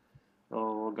napadaju,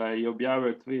 i objavio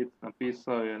je tweet,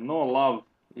 napisao je no love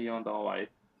i onda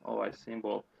ovaj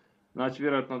simbol. Znači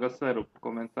vjerojatno ga seru po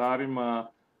komentarima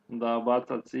da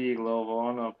baca cigle,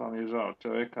 pa mi je žao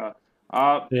čovjeka.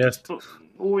 A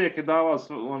uvijek je davao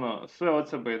sve od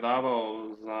sebe je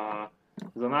davao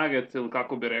za Nuggets, ili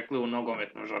kako bi rekli u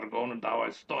nogometnom žargonu, davao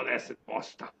je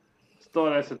 110%.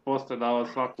 110% je davao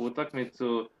svaku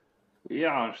utakmicu.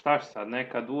 Ja, šta sad,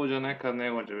 nekad uđe, nekad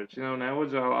ne uđe. Većinom ne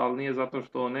uđe, ali nije zato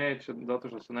što on neće, zato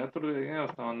što se ne trudi,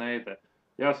 jednostavno ne ide.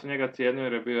 Ja sam njega cijenio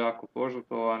jer je bio jako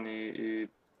požrtvovan i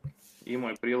imao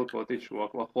je priliku otići u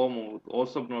Oklahomu.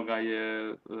 Osobno ga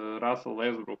je Russell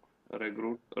Westbrook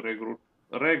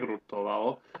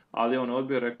regrutovao, ali on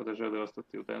odbio, rekao da želi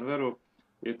ostati u Denveru.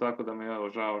 I tako da mi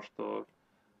je žao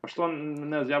što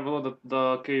ne znam, ja bi bilo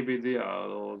da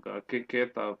KBD-a,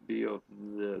 Keta bio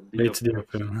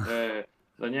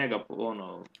da njega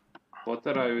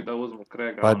poteraju i da uzmu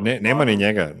Craiga. Pa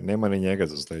nema ni njega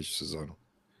za sljedeću sezonu.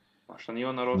 Pa što nije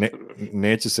on na rosteru još?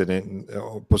 Neće se,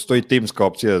 postoji timska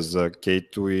opcija za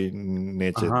Kate-u i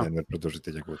neće Denver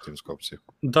produžiti njegovu timsku opciju.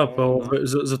 Da, pa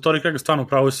za Torrey Craiga stvarno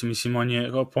pravo si, mislim, on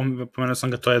je, pomenuo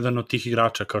sam ga, to je jedan od tih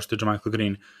igrača kao što je Michael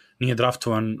Green. Nije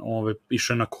draftovan,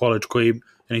 išao je na college koji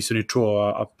ja nisam ni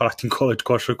čuo, a pratim college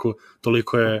košarku,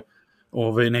 toliko je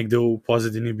negde u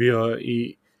pozadini bio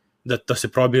i da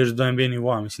se probiješ do NBA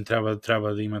nivoa, mislim,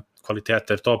 treba da ima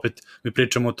kvaliteta, jer to opet mi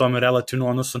pričamo o tome relativno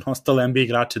odnosu na ostale NBA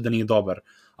igrače da nije dobar,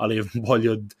 ali je bolji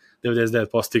od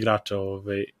 99% igrača,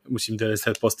 mislim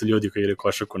 99% ljudi koji igraju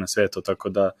košarku na svetu, tako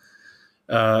da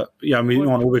ja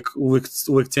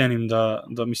uvek cenim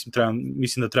da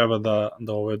mislim da treba da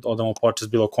odamo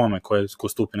počest bilo kome ko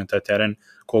stupi na taj teren,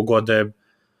 kogod je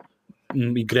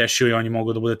i grešio i on je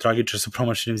mogao da bude tragičan sa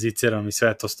promašenim zicerom i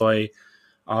sve to stoji,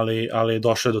 ali je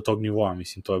došao do tog nivoa,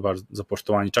 mislim, to je baš za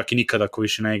poštovanje. Čak i nikada ako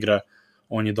više ne igra,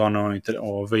 on je donao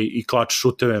i klač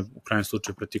šuteve, u krajnjem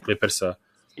slučaju protiv Clippersa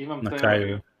na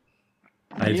kraju.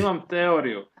 Imam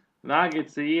teoriju.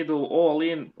 Nagice idu all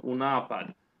in u napad.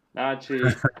 Znači,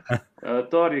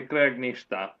 Torrey Craig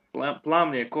ništa.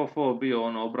 Plumlee je ko fo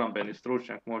bio obrambeni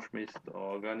stručnjak, možeš misliti,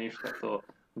 ništa to.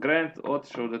 Grant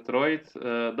otišao u Detroit,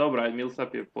 dobra,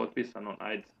 Millsap je potpisan,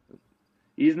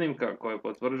 iznimka koja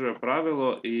potvrđuje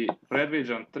pravilo i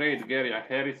predviđan trade Gary'a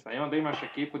Harrisa i onda imaš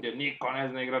ekipu gdje niko ne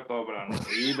zna igrati obranu.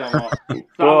 I idemo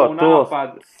samo u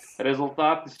napad,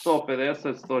 rezultati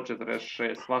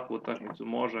 150-146, svaku utakmicu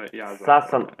može, ja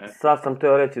zapravo. Sad sam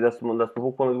teo reći da smo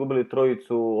bukvalno izgubili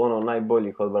trojicu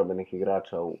najboljih odbrambenih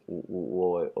igrača u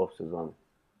ovoj off-sezoni.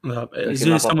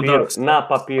 Na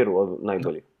papiru od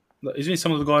najboljih. Izvini,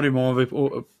 samo da odgovorimo,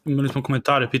 imali smo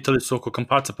komentare, pitali su oko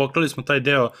Kampaca, pokrali smo taj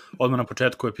deo odmah na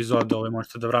početku epizode,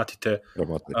 možete da vratite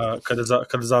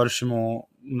kada završimo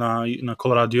na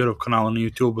Colorado Europe kanalu na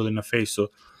YouTube ili na Faceu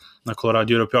na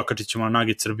Colorado Europe, okačit ćemo na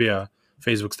Nugget Srbija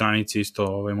Facebook stranici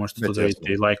isto, možete to da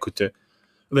vidite i lajkujte.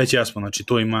 Već jesmo, znači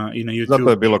to ima i na YouTube. Zato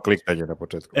je bilo klikanje na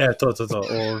početku. To.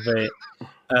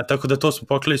 Tako da to smo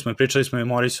pokrili smo i pričali smo i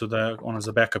Morisu da je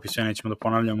za backup i sve nećemo da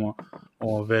ponavljamo,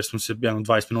 jer smo se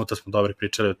 20 minuta smo dobri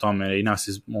pričali o tome i nas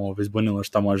izbunilo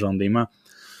šta može on da ima.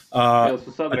 Jel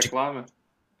su sad reklame?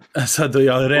 Sad,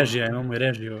 ali režija, imamo i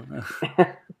režiju.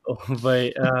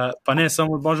 Pa ne,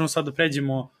 samo možemo sad da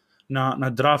pređemo na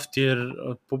draft, jer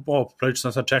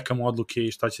prilično sad čekamo odluke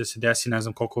i šta će se desiti, ne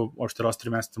znam koliko ošte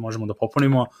roster mesta možemo da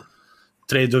popunimo.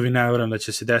 Trade-ovi ne verujem da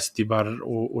će se desiti bar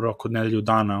u roku od nedelju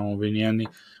dana, nijedni,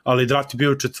 ali draft je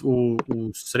bio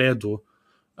u sredu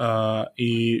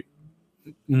i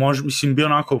mislim bio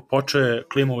onako, počeo je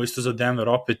klimovo isto za Denver,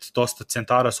 opet dosta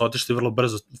centara su otišli vrlo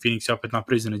brzo, Phoenix je opet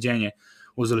napravio iznenađenje,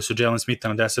 uzeli su Jalen Smitha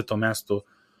na 10. mestu,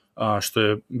 što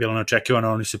je bilo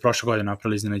neočekivano, oni su prošle godine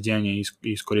napravili iznenađenje i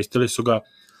iskoristili su ga,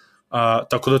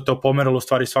 tako da to pomeralo u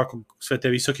stvari sve te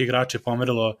visoke igrače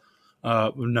pomeralo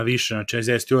na više, znači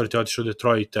Isaiah Stewart je otišao u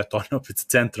Detroit, to on opet sa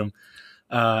centrom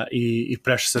i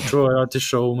prešao sa čuo je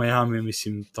otišao u Miami,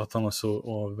 mislim, totalno su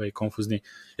konfuzni.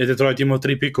 Jer Detroit imao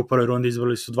 3 pika u prvoj rundi,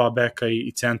 izvrli su 2 beka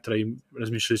i centra i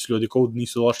razmišljali su ljudi kao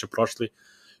nisu loše prošli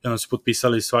i onda su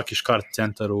potpisali svaki škart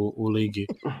centar u ligi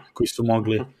koji su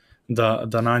mogli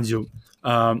da nađu.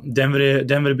 Denver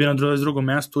je bio na 22.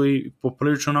 mestu i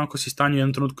poprilično onako si stanju u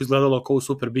jednom trenutku izgledalo kao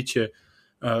super, bit će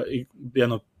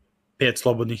jedno 5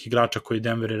 slobodnih igrača koji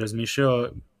Denver je razmišljao,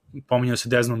 pominjao se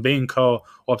Desmond Bane kao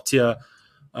opcija,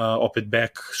 opet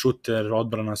back, shooter,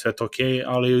 odbrana, sve to okej,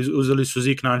 ali uzeli su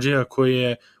Zeke Nnađija koji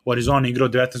je u Arizoni igrao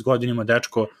 19 godinima,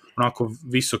 dečko, onako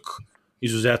visok,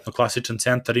 izuzetno klasičan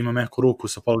centar, ima meku ruku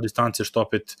sa polu distance, što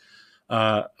opet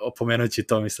opomenući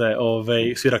to misle,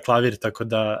 svira klavir, tako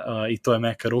da i to je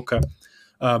meka ruka.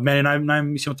 Meni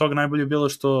mislim od toga najbolje bilo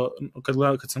što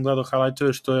kad sam gledao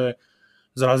highlightove, što je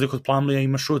za razliku od Plumleeja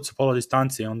ima šut sa pola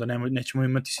distancije, onda nećemo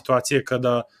imati situacije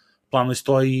kada Plumlee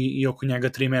stoji i oko njega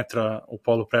 3 metra u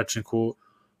poluprečniku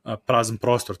prazan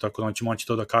prostor, tako da on će moći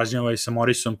to da kažnjava i sa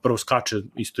Morrisom prvo skače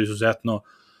isto izuzetno,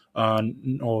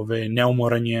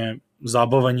 neumoranje,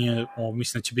 zabavanje,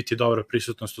 mislim da će biti dobra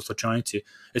prisutnost u slačionici.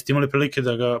 Jeste imali prilike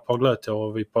da ga pogledate,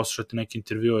 poslušate neki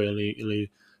intervju ili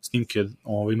snimke,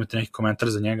 imate neki komentar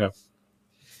za njega?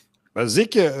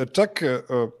 Zeke je čak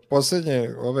poslednje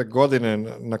ove godine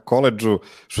na koledžu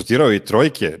šutirao i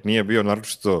trojke, nije bio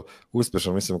naročito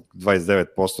uspešan, mislim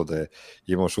 29% da je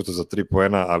imao šuta za 3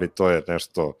 poena, ali to je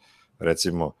nešto,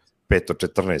 recimo 5 od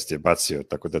 14 je bacio,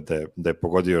 tako da je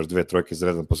pogodio još 2 trojke za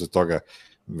redom, posle toga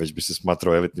već bi se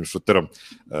smatrao elitnim šuterom.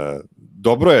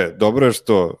 Dobro je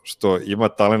što ima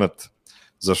talenat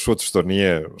za šut,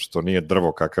 što nije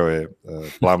drvo kakav je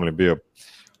Plumlee bio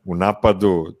u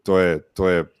napadu, to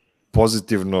je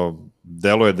pozitivno,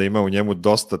 deluje da ima u njemu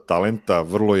dosta talenta,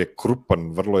 vrlo je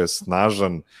krupan, vrlo je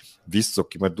snažan,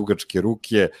 visok, ima dugačke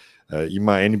ruke,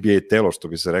 ima NBA telo, što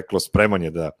bi se reklo, spreman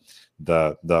je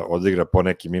da odigra po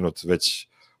neki minut već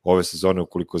ove sezone,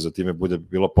 ukoliko za time bude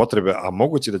bilo potrebe, a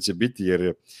moguće da će biti,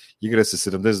 jer igra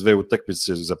se 72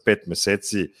 utakmice za 5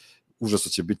 meseci, užasno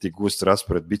će biti gust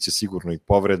raspored, bit će sigurno i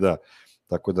povreda,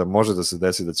 tako da može da se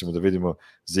desi da ćemo da vidimo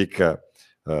Zika.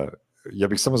 Ja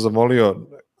bih samo zamolio,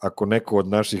 ako neko od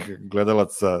naših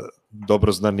gledalaca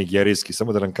dobro zna nigerijski,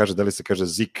 samo da nam kaže da li se kaže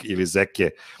Zik ili Zeke,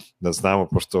 da znamo,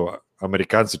 pošto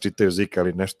Amerikanci čitaju Zik,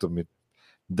 ali nešto mi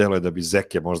deluje da bi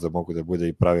Zeke možda mogu da bude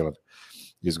i pravilan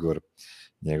izgovor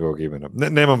njegovog imena.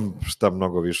 Nemam šta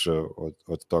mnogo više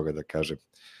od toga da kažem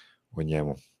o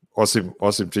njemu.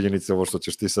 osim činjenice ovo što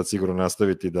ćeš ti sad sigurno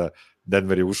nastaviti da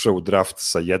Denver je ušao u draft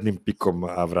sa jednim pikom,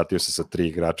 a vratio se sa 3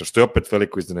 igrača, što je opet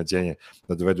veliko iznenađenje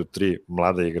da dovedu 3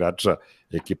 mlada igrača,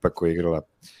 ekipa koja je igrala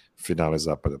finale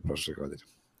zapada prošle godine.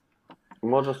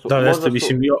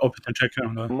 Opet ne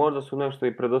čekam, da. Možda su nešto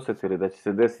i predosetili da će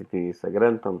se desiti sa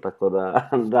Grantom, tako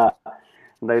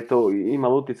da je to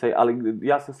imalo uticaj, ali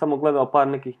ja sam samo gledao par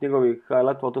nekih njegovih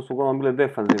highlightova, to su uglavnom bile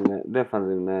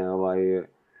defanzivne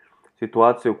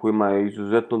situacije u kojima je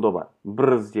izuzetno dobar.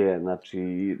 Brz je,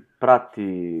 znači prati,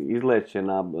 izleće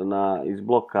iz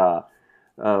bloka,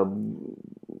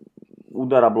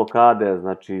 udara blokade,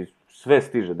 znači sve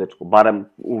stiže, dečko, barem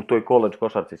u toj college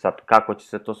košarci. Sad, kako će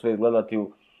se to sve izgledati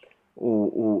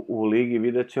u ligi,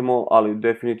 vidjet ćemo, ali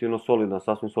definitivno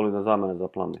sasvim solidna zamena za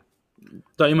Plumlee.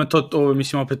 Da, ima to,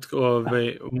 mislim, opet,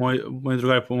 moj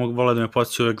drugari vole da me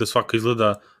podsjeća uvek da svako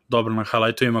izgleda dobro na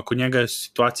highlightovima, kod njega je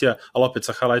situacija, ali opet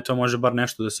sa highlightova može bar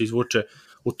nešto da se izvuče,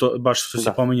 baš što si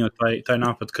pominjao taj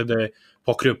napad kada je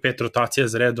pokrio 5 rotacija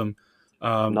za redom,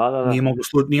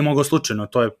 nije mogao slučajno,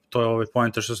 to je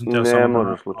poenta što sam teo samo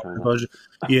da dođe,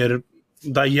 jer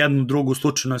da jednu drugu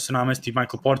slučajno se namesti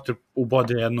Michael Porter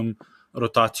ubode jednom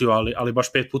rotaciju, ali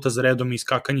baš 5 puta za redom i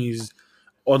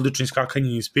odlično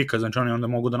iskakanje iz pika, znači oni onda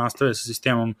mogu da nastave sa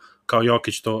sistemom kao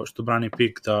Jokić što brani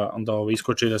pik, da onda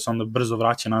iskoče i da se onda brzo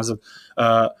vraća nazad.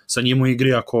 Sa njim u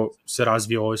igri, ako se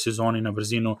razvije u ovoj sezoni na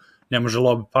brzinu, ne može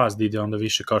lob pas da ide onda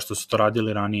više kao što su to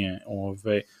radili ranije.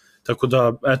 Tako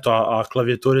da, eto, a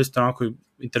klavijaturista onako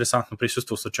interesantno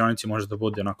prisustvo u slačionici može da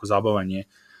bude onako zabavanje.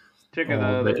 Čekaj,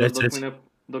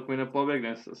 dok mi ne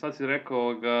pobegne, sad si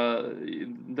rekao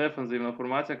defanzivna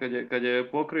formacija kad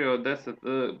je pokrio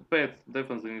 5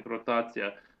 defanzivnih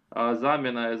rotacija, a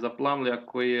zamjena je za Plumleeja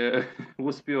koji je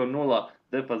uspio 0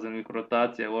 defanzivnih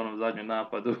rotacija u onom zadnjem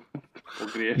napadu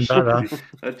pogriješiti. Da.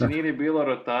 Znači nije ni bilo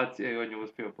rotacije i on je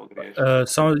uspio pogriješiti.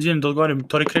 Samo idem da odgovorim,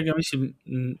 Torrey Craig, ja mislim,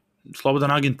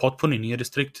 slobodan agent potpuni, nije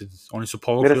restricted. Oni su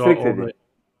povukli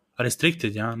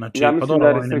restricted, ja? Znači, ja mislim da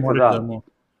je restricted, da.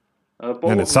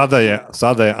 Ne,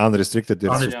 sada je unrestricted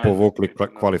jer su povukli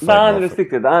qualifying offer.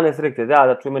 Unrestricted,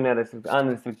 da čujem ne restricted,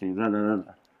 unrestricted,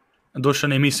 da.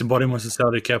 Dušane, mi se borimo sa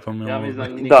salary capom. Ja mi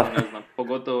znam, niko ne znam,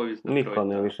 pogotovo iz Detroita. Niko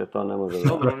ne više, to ne može.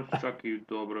 Dobro, oni su čak i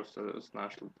dobro se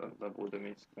snašli, da budem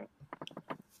iskren.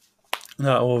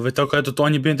 Da, tako eto, to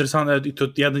on je bio interesantno, i to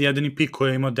jedini pik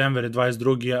koji je imao Denver je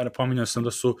 22. Ja pominjao sam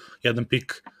da su jedan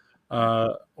pik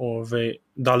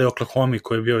dali Oklahoma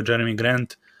koji je bio Jeremy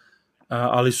Grant,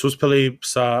 ali su uspeli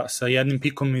sa jednim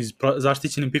pikom,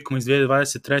 zaštićenim pikom iz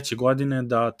 2023. godine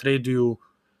da traduju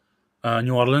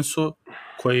New Orleansu,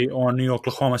 koji oni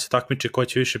Oklahoma se takmiče ko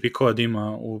će više pikova da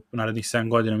ima u narednih 7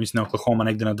 godina, mislim da Oklahoma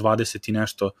negde na 20 i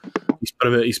nešto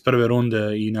iz prve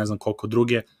runde i ne znam koliko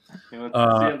druge.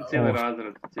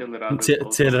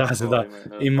 Cijeli razred, da.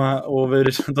 Ima,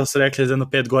 to su rekli za jedno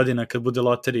 5 godina kad bude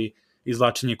loteri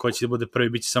izvlačenje ko će da bude prvi,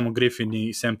 bit će samo Griffin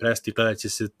i Sam Presti, gledat će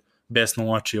se besno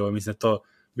u oči, mislim da to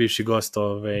bivši gost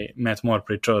Matt Moore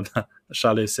pričao, da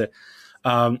šalio se.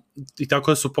 I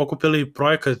tako da su pokupili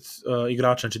projekat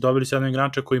igrača, znači dobili se jednog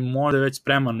igrača koji možda je već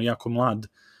spreman, jako mlad,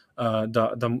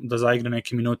 da zaigra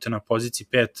neke minute na poziciji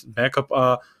 5 backup,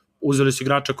 a uzeli su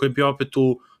igrača koji je bio opet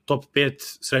u top 5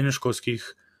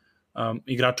 srednjoškolskih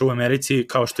igrača u Americi,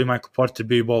 kao što je Michael Porter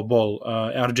bio i Bol.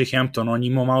 RJ Hampton, on je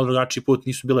imao malo drugačiji put,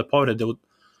 nisu bile povrede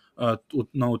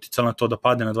uticalo na to da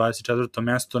padne na 24.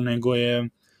 mesto, nego je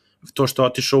to što je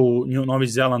otišao u Novi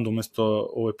Zeland umesto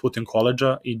Putin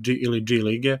College-a ili G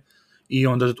lige i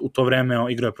onda u to vreme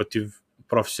igrao protiv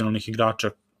profesionalnih igrača,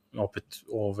 opet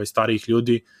starijih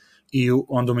ljudi, i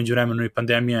onda umeđu vremenu i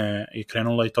pandemija je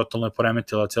krenula i totalno je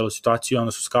poremetila celu situaciju,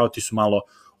 onda su skauti malo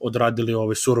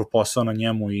odradili surov posao na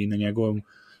njemu i na njegovom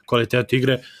kvalitetu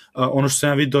igre. Ono što sam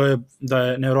ja vidio je da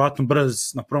je nevjerovatno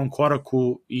brz na prvom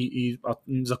koraku i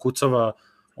zakucava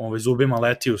zubima,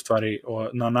 leti u stvari,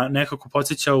 nekako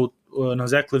podsjeća na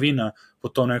Zach Levina po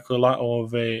tom nekoj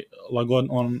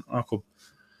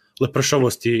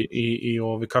lepršavosti i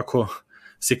kako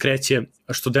se kreće,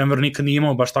 što Denver nikad nije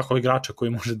imao baš takvog igrača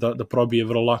koji može da probije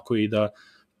vrlo lako i da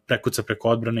prekuca preko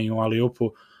odbrane i u alley-oopu.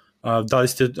 Da li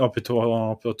ste, opet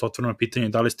otvoreno pitanje,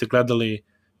 da li ste gledali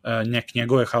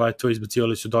njegove highlightove,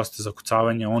 izbacivali su dosta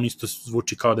zakucavanja, on isto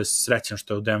zvuči kao da je srećan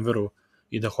što je u Denveru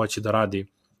i da hoće da radi.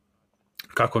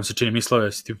 Kako vam se čini,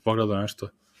 Mislave, si ti pogledao nešto?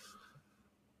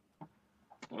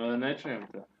 Ne čujem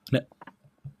te. Ne.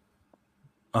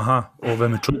 Aha,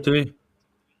 me čujete vi?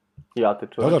 Ja te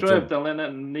čujem. Čujem te,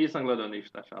 ali nisam gledao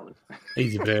ništa, šalim se.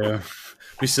 Idi bre,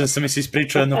 mislim da sam mi se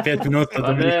ispričao jedno 5 minuta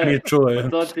da mi niko nije čuo.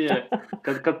 To ti je,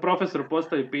 kad profesor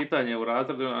postavi pitanje u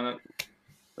razredu,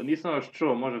 nisam još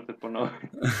čuo, možete ponoviti.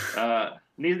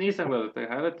 Nisam gledao te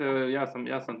highlighte,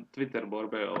 ja sam Twitter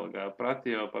borbe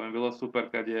pratio, pa mi je bilo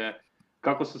super kad je,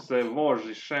 kako su se Vož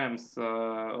i Shams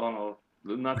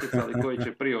natjecali koji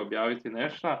će prije objaviti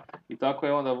nešto, i tako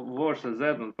je onda Vož se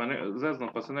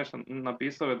zeznuo pa se nešto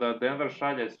napisao da Denver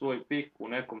šalje svoj pik u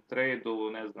nekom tradu,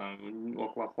 ne znam,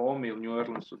 Oklahoma ili New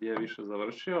Orleansu gdje je više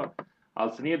završio,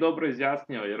 ali se nije dobro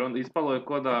izjasnio, jer onda ispalo je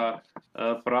ko da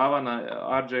prava na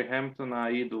RJ Hamptona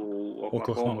idu u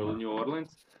Oklahoma ili New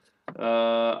Orleans,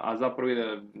 a zapravo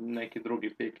ide neki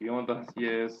drugi pik, i onda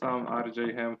je sam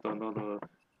RJ Hampton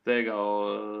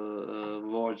tegao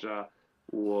Vođa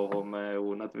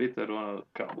na Twitteru,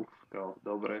 kao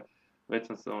dobre, već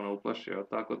sam se uplašio,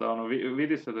 tako da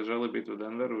vidi se da želi biti u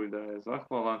Denveru i da je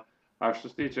zahvalan. A što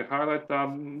se tiče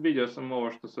highlighta, vidio sam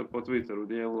ovo što se po Twitteru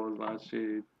dijelo,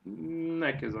 znači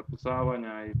neke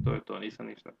zakucavanja i to je to, nisam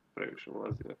ništa previše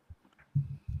ulazio.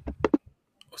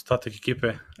 Ostatak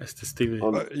ekipe, jeste stigli?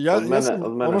 Od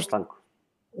mene stanko.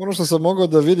 Ono što sam mogao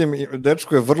da vidim,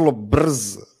 dečko je vrlo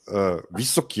brz,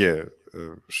 visok je,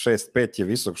 6'5" je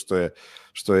visok,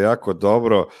 što je jako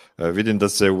dobro. Vidim da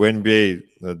se u NBA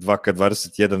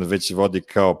 2K21 već vodi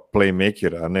kao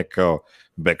playmaker, a ne kao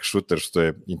back shooter, što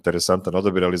je interesantan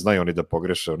odabir, ali znaju oni da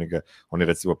pogreše, oni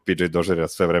recimo PJ Dožera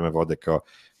sve vreme vode kao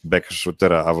back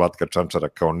shootera, a Vlatka Čančara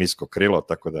kao nisko krilo,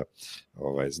 tako da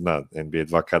zna NBA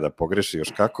 2K da pogreši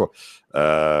još kako.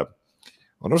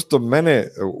 Ono što mene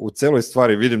u celoj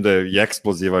stvari vidim da je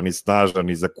eksplozivan i snažan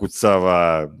i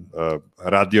zakucava,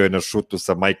 radio je na šutu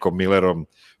sa Mikeom Millerom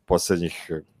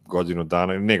poslednjih godinu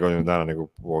dana, ne godinu dana, nego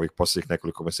u ovih poslednjih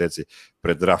nekoliko meseci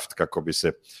pred draft, kako bi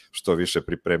se što više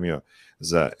pripremio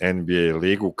za NBA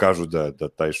ligu. Kažu da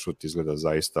taj šut izgleda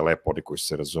zaista lepo, oni koji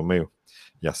se razumeju.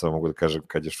 Ja samo mogu da kažem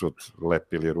kad je šut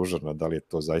lep ili ružan, a da li je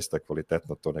to zaista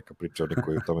kvalitetno, to neka priča oni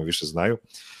koji o tome više znaju.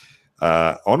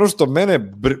 Ono što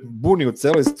mene buni u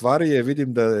celoj stvari je,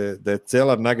 vidim da je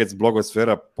cela Nuggets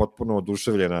blogosfera potpuno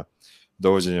oduševljena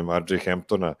dovođenjem RJ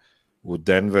Hamptona u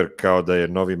Denver, kao da je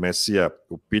novi Mesija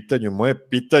u pitanju. Moje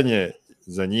pitanje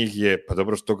za njih je, pa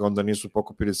dobro, što ga onda nisu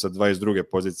pokupili sa 22.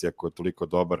 pozicije ako je toliko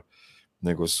dobar,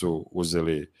 nego su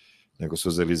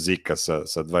uzeli Zika sa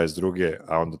 22.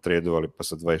 a onda tradovali pa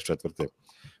sa 24.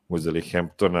 uzeli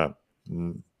Hamptona.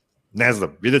 Ne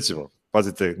znam, vidjet ćemo.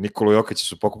 Pazite, Nikolu Jokića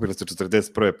su pokupili sa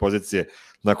 41. pozicije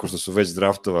nakon što su već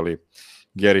draftovali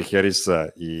Gary Harrisa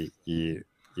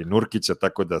i Nurkića,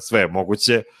 tako da sve je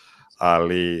moguće,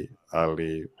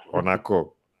 ali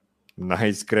onako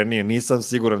najiskrenije nisam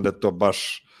siguran da je to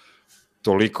baš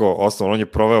toliko osnovno. On je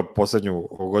proveo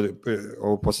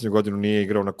ovu poslednju godinu nije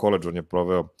igrao na koledžu, on je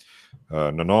proveo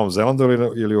na Novom Zelandu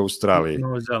ili u Australiji?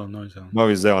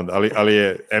 Novi Zeland, ali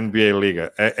je NBA liga,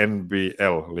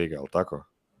 NBL liga, ali tako?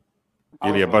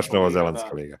 Ili je baš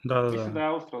Novozelandska liga? Da. Mislim da je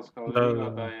Australska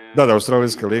liga. Da,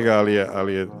 Australijska liga,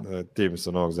 ali je tim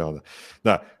sa Novog Zelanda.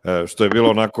 Da, što je bilo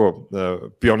onako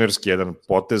pionirski jedan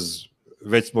potez.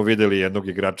 Već smo videli jednog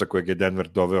igrača kojeg je Denver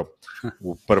doveo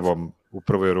u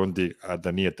prvoj rundi, a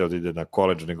da nije teo da ide na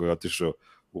koledž, nego je otišao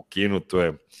u Kinu, to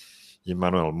je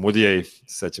Emmanuel Mudiay,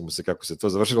 sećamo se kako se to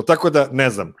završilo, tako da ne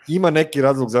znam, ima neki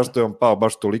razlog zašto je on pao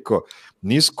baš toliko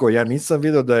nisko, ja nisam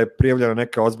vidio da je prijavljena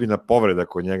neka ozbiljna povreda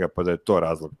kod njega, pa da je to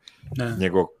razlog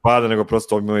njegovog pada, nego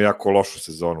prosto on imao jako lošu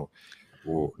sezonu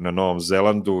na Novom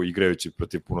Zelandu, igrajući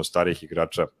protiv puno starijih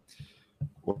igrača.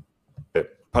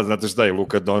 Pa znate šta, i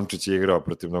Luka Dončić je igrao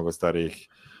protiv mnogo starijih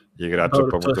igrača,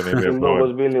 pa mu to nije bio mnogo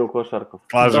ozbiljniji u košarku.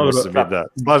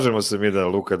 Slažemo se mi da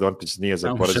Luka Dončić nije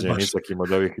za poređenje ni sa kim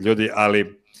od ovih ljudi,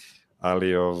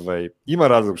 ali ima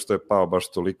razlog što je pao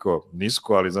baš toliko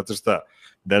nisko, ali znate šta,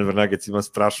 Denver Nuggets ima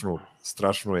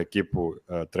strašnu ekipu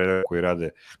trenera koji rade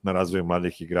na razvoju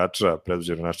mladih igrača,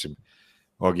 predvođeno našim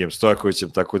Ogijem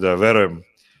Stojakovićem, tako da verujem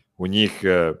u njih.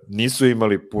 Nisu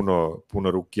imali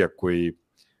puno rukija koji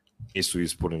nisu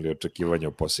ispunili očekivanja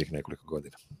u posljednjih nekoliko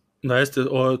godina. Da, jeste,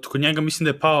 kod njega mislim da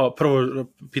je pao prvo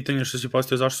pitanje što si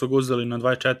postavio zašto su ga uzeli na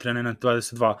 24, a ne na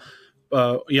 22.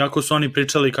 Iako su oni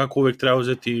pričali kako uvek treba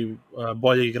uzeti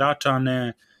bolje igrača, a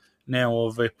ne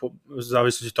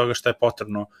zavisno od toga šta je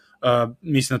potrebno.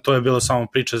 Mislim da to je bilo samo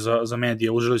priča za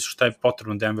medije, užili su šta je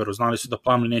potrebno Denveru, znali su da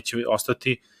Plumlee neće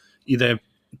ostati i da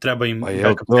treba im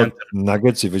backup center.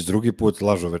 Nuggets već drugi put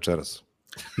lažu večeras.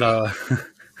 Da,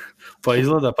 pa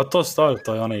izgleda, pa to stoji,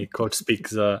 to je onaj coach speak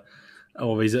za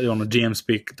GM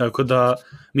speak, tako da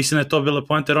mislim da je to bila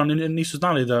poenta, jer oni nisu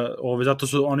znali da, zato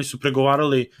oni su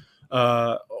pregovarali,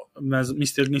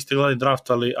 niste gledali draft,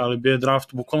 ali bio je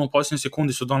draft, bukvalno u posljednje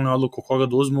sekundi su donali odluku koga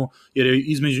da uzmu, jer je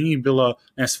između njih bila,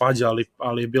 ne svađa,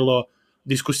 ali je bilo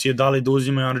diskusije da li da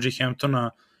uzimaju RJ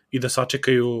Hamptona i da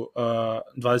sačekaju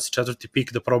 24.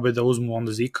 pik da probaju da uzmu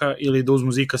onda Zika, ili da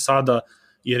uzmu Zika sada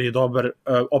jer je dobar,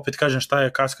 opet kažem šta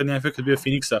je kaskadni efekt bio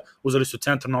Phoenixa, uzeli su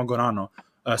centar mnogo rano,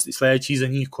 sledeći iza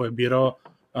njih ko je birao,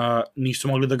 nisu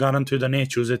mogli da garantuju da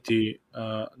neće uzeti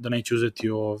da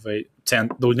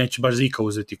neće baš Zika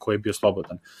uzeti koji je bio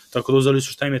slobodan. Tako da uzeli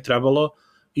su šta im je trebalo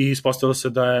i ispostavilo se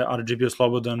da je RG bio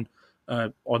slobodan,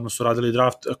 odmah su radili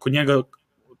draft. Kod njega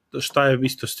šta je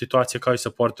isto situacija kao i sa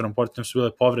Porterom su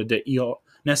bile povrede i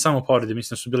ne samo povrede,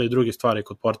 mislim da su bile i druge stvari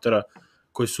kod Portera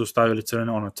koji su stavili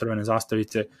crvene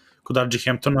zastavice. Kod RG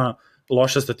Hamptona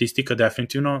loša statistika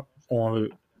definitivno,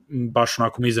 baš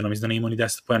onako mizerno, mislim da ne imao ni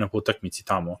 10 poena po utakmici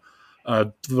tamo.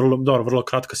 Vrlo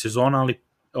kratka sezona, ali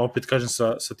opet kažem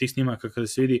sa tih snimaka kada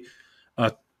se vidi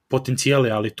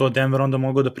potencijali, ali to Denver onda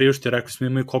mogu da priušti, rekli smo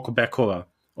imaju koliko bekova,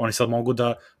 oni sad mogu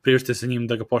da priušte sa njim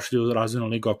da ga pošalju u razvojnu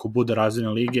ligu ako bude razvojne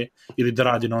lige ili da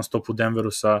radi non stop u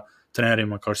Denveru sa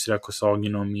trenerima, kao što si rekao, sa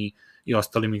Ogninom i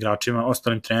ostalim igračima,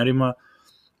 ostalim trenerima.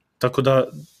 Tako da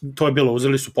to je bilo,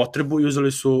 uzeli su potrebu i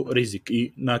uzeli su rizik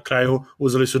i na kraju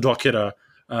uzeli su Jokera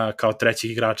kao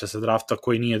trećeg igrača sa drafta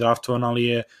koji nije draftovan, ali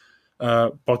je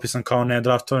potpisan kao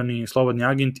nedraftovani slobodni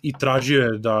agent i tražio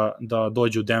je da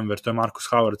dođe u Denver. To je Marcus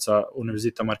Howard sa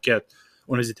Univerziteta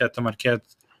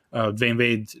Marquette, Dwayne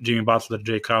Wade, Jimmy Butler,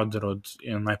 Jay Crowder od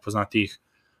najpoznatijih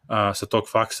sa tog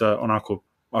faksa, onako,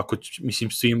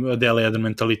 mislim, svi dele jedan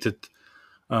mentalitet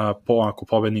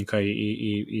pobednika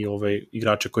i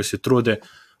igrača koji se trude.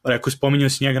 Rekao, spominjao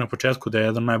si njega na početku da je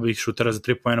jedan najboljih šutera za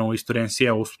 3 poena u istoriji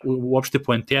NCAA, uopšte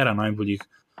poentera najboljih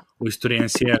u istoriji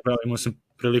NCAA. Imao sam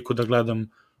priliku da gledam,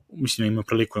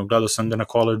 gledao sam ga na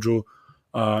koleđu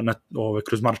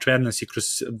kroz March Madness i kroz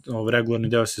regularni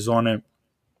deo sezone.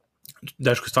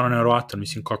 Dečko je stvarno nevjerovatan,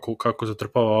 mislim, kako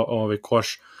zatrpava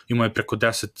koš, imao je preko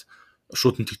 10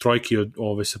 šutnutih trojki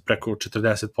sa preko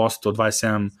 40%,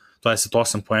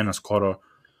 28 poena skoro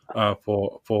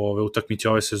po utakmici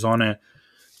ove sezone.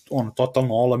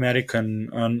 Totalno All-American,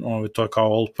 to je kao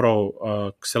All-Pro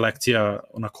selekcija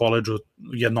na koleđu,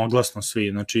 jednoglasno svi,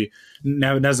 znači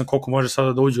ne znam koliko može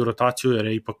sada da uđe u rotaciju, jer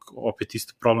je ipak opet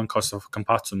isto problem kao sa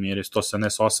Campazom, jer je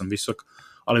 178 visok,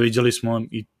 ali vidjeli smo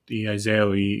i Isaiah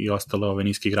i ostale ove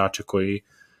niske igrače koji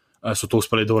su to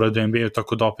uspeli da urade u NBA,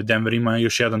 tako da opet Denver ima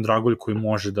još jedan dragulj koji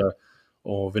može da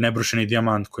nebrušeni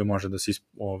dijamant koji može da se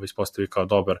ispostavi kao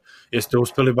dobar. Jeste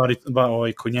uspeli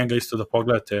kod njega isto da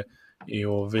pogledate i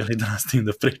ili da nastavim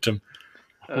da pričam?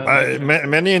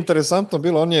 Meni je interesantno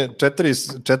bilo, on je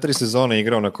 4 sezone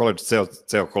igrao na koleđ,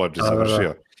 ceo koleđ je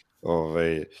završio.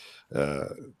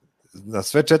 Na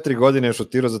sve 4 godine je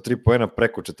šutirao za 3 poena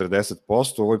preko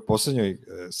 40%, u ovoj poslednjoj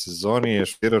sezoni je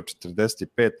šutirao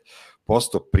 45%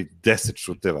 pri 10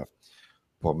 šuteva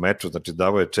po meču, znači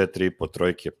davao je 4,5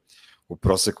 trojke u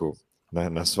proseku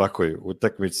na svakoj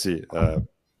utakmici.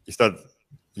 I sad,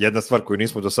 jedna stvar koju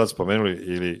nismo do sad spomenuli,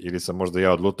 ili sam možda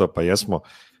ja odlutao, pa jesmo,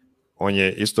 on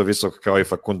je isto visok kao i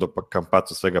Facundo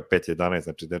Campazzo, svega 5'11",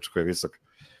 znači dečko je visok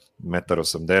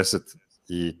 1,80 m,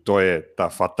 i to je ta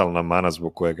fatalna mana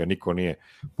zbog koje ga niko nije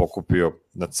pokupio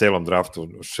na celom draftu.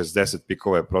 60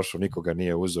 pikova je prošao, nikoga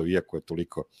nije uzeo, iako je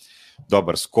toliko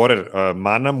dobar skorer.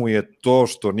 Mana mu je to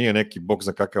što nije neki bog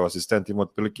za kakav asistent, ima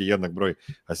otprilike jednak broj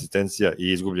asistencija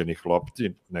i izgubljenih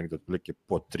lopti, negde otprilike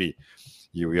po 3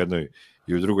 i u jednoj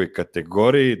i u drugoj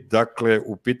kategoriji. Dakle,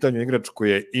 u pitanju igrač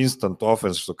koji je instant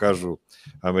offense, što kažu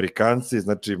Amerikanci,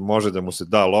 znači može da mu se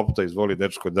da lopta, izvoli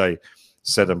dečko, daj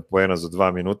 7 poena za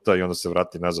 2 minuta i onda se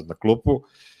vrati nazad na klupu.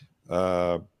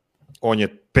 On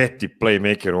je 5.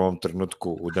 playmaker u ovom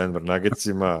trenutku u Denver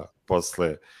Nuggetsima,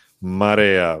 posle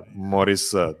Mareja,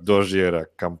 Morisa, Dožijera,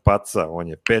 Campazza, on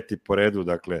je 5. po redu,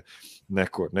 dakle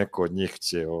neko od njih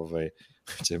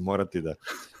će morati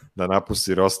da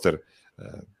napusti roster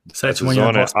srećemo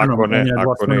njena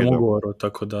dvosmernom ugovoru,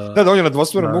 tako da... Da, on je na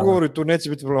dvosmernom ugovoru i tu neće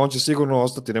biti problem, on će sigurno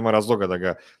ostati, nema razloga da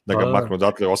ga maknu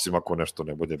odatle, osim ako nešto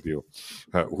ne bude bio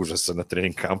užasan na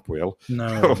trening kampu, jel?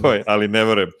 Ali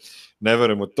ne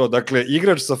verujem u to. Dakle,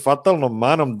 igrač sa fatalnom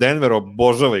manom, Denver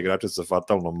obožava igrače sa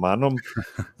fatalnom manom,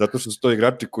 zato što su to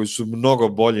igrači koji su mnogo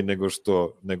bolji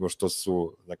nego što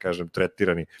su, da kažem,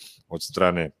 tretirani od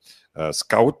strane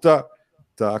skauta,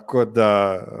 tako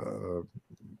da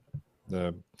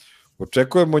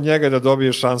očekujemo njega da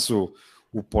dobije šansu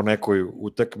po nekoj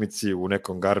utakmici, u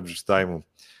nekom garbage time-u,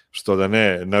 što da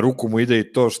ne, na ruku mu ide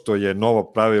i to što je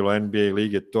novo pravilo NBA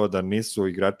lige, to da nisu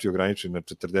igrači ograničeni na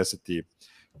 45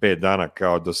 dana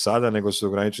kao do sada, nego su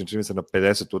ograničeni, čini se, na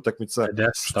 50 utakmica,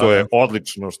 što je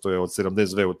odlično, što je od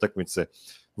 72 utakmice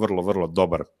vrlo, vrlo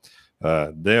dobar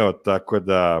deo, tako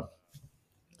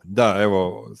da,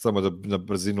 evo, samo da na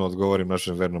brzinu odgovorim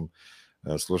našem vernom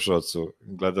slušalcu,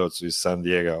 gledalcu iz San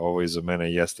Diego, ovo iza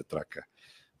mene jeste traka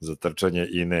za trčanje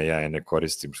i ne, ja je ne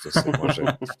koristim, što se može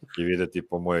i videti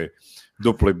po mojoj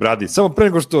duploj bradi. Samo pre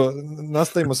nego što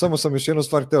nastavimo, samo sam još jednu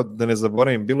stvar hteo da ne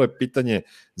zaboravim, bilo je pitanje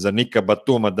za Nika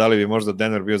Batuma, da li bi možda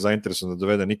Denver bio zainteresovan da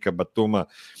dovede Nika Batuma,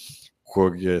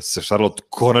 kog je se Charlotte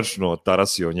konačno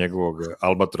otarasio od njegovog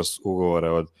Albatros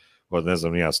ugovora od ne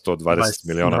znam, nija, 120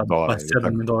 miliona dolara.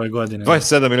 27 do ove godine.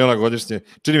 27 miliona godišnje,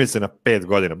 čini mi se na 5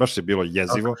 godina, baš je bilo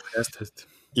jezivo. Jeste.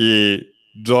 I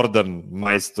Jordan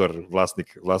Majstor,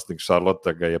 vlasnik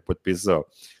Charlotta, ga je potpisao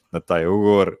na taj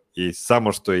ugovor i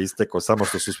samo što je istekao, samo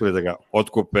što su uspeli da ga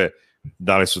otkupe,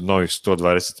 dali su novih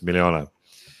 120 miliona.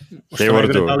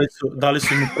 Dali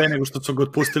su mu pre nego što su ga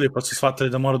otpustili, pa su shvatili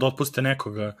da mora da otpuste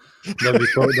nekoga da bi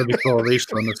to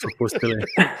išlo, onda su otpustili.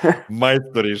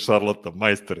 Majstori iz Charlotta.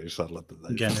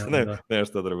 Genijalno, ne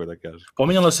što drugo da kažem.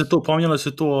 Pominjalo se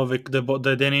tu da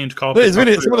je Danny Ainge kao... Ne,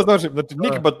 izvini, samo da znaš, znači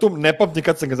Nick Batum ne pamtim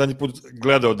kad sam ga zadnji put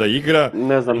gledao da igra,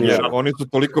 jer oni su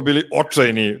toliko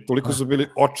bili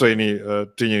očajni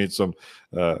činjenicom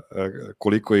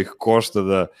koliko ih košta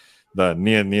da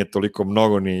nije toliko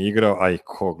mnogo ni igrao, a i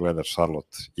ko gleda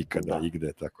Charlotte ikada,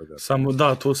 igde, tako da... Samo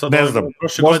da, tu sad... Ne znam,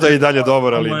 možda je i dalje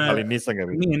dobar, ali nisam ga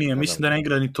vidio. Nije, mislim da ne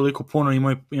igra ni toliko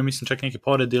puno, ja mislim čak neke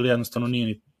povrede ili jednostavno nije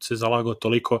ni se zalagao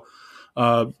toliko.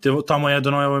 Tamo je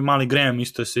jedan ovaj mali Graham,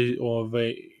 isto je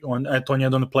on je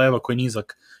jedan play-eva koji je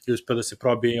nizak i uspio da se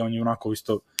probije i on je onako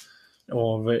isto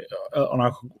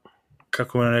onako,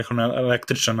 kako bih rekao,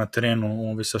 električan na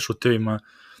terenu sa šutevima.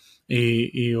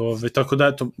 I tako da,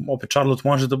 eto, opet Charlotte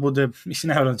može da bude, mislim,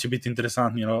 ne vjerujem da će biti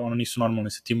interesantni, jer ono nisu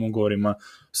normalni sa tim ugovorima.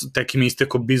 Tek im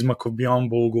isteko Bismakov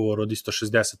Bjombo ugovor od isto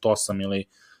 68 ili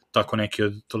tako neki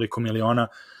od toliko miliona.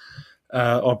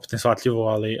 Opet nesvatljivo,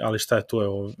 ali šta je tu?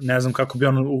 Ne znam kako bi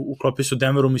on uklopio se u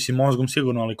Denveru, mislim, mozgom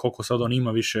sigurno, ali koliko sad on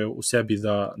ima više u sebi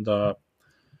da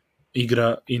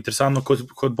igra. Interesantno,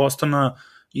 kod Bostona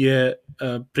je,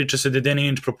 priča se da je Danny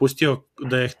Ainge propustio,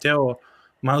 da je hteo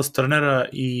Miles Turnera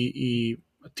i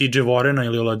TJ Warrena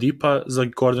ili Oladipa za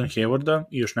Gordon Haywarda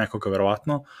i još nekoga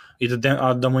verovatno,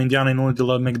 a da mu Indiana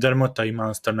nudila McDermotta i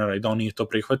Miles Turnera i da on nije to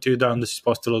prihvatio i da onda se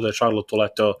ispostavilo da je Charlotte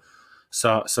uleteo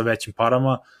sa većim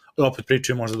parama. I opet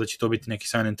pričaju možda da će to biti neki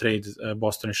sign and trade,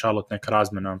 Boston i Charlotte, neka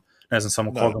razmena, ne znam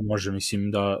samo koga može,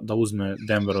 mislim, da uzme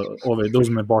Denver, da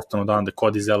uzme Boston odande,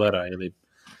 Cody Zellera ili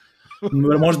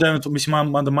možda, mislim,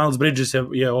 da Miles Bridges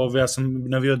ja sam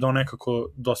navio da on nekako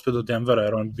dospe do Denvera,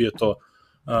 jer on bio to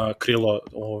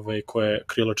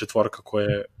krilo četvorka koje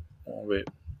je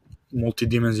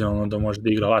multidimenzionalno da može da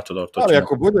igra leto. Ali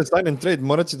ako bude sign and trade,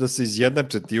 morat će da se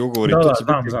izjednače ti ugovori, to će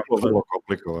biti vrlo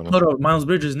komplikovano. Miles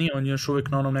Bridges nije, on je još uvijek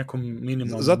na onom nekom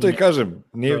minimalnom. Zato i kažem,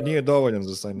 nije dovoljan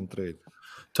za sign and trade.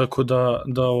 Tako da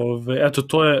eto,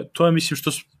 to je mislim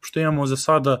što imamo za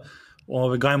sada.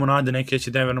 Gajmo nade neke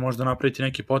će Denver možda napraviti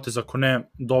neki potez, ako ne,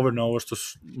 dovoljno ovo što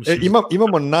su...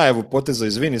 Imamo najavu poteza,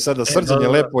 izvini, sada Srđan je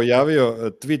lepo javio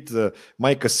tweet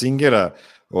Majka Singera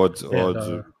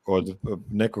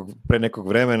pre nekog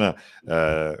vremena.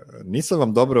 Nisam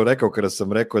vam dobro rekao kada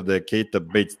sam rekao da je Keita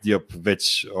Bates-Diop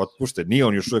već otpušten. Nije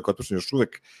on još uvek otpušten, još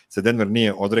uvek se Denver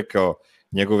nije odrekao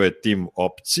njegove tim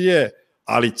opcije,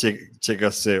 ali će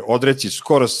ga se odreći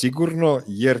skoro sigurno,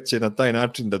 jer će na taj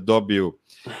način da dobiju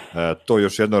to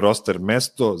još jedno roster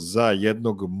mesto za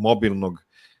jednog mobilnog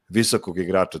visokog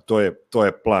igrača. To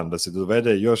je plan, da se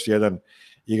dovede još jedan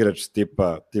igrač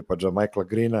tipa Jamichaela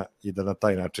Greena i da na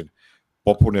taj način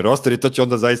popuni roster i to će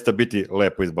onda zaista biti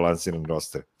lepo izbalansiran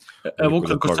roster. Evo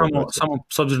kako samo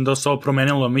s obzirom da se ovo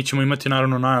promenilo, mi ćemo imati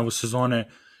naravno najavu sezone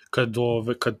kad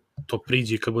to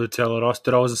priđe i kad bude cijelo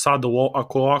roster, a ovo za sada,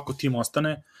 ako ovako tim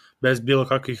ostane, bez bilo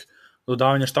kakvih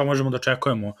dodavanja, šta možemo da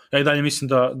očekujemo? Ja i dalje mislim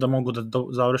da mogu da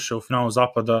završe u finalu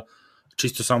zapada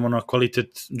čisto samo na kvalitet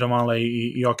Jamala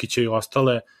i Jokića i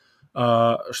ostale.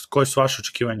 Koje su vaše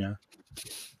očekivanja?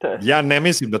 Ja ne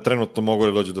mislim da trenutno mogu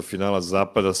da dođu do finala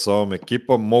zapada sa ovom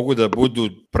ekipom. Mogu da budu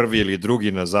prvi ili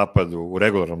drugi na zapadu u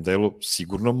regularnom delu,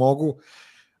 sigurno mogu,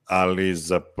 ali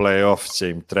za play-off će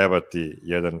im trebati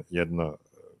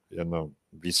jedno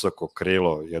visoko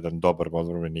krilo, jedan dobar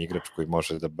odbrambeni igrač koji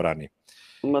može da brani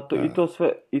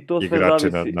igrače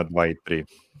na 2 i 3.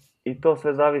 I to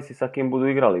sve zavisi sa kim budu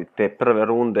igrali. Te prve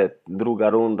runde, druga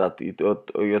runda,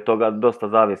 i od toga dosta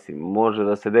zavisi. Može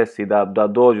da se desi da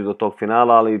dođu do tog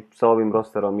finala, ali sa ovim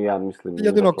rosterom ja mislim...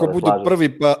 Jedino ako budu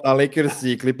prvi, a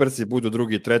Lakersi i Clippersi budu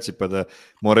drugi i treći, pa da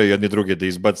moraju jedni drugi da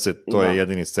izbace, to je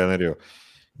jedini scenario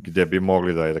gde bi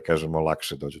mogli da kažemo,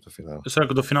 lakše dođu do finala. Sve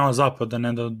do finala zapada,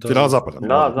 ne do... Finala zapada.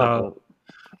 Da.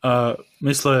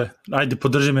 Misle, ajde,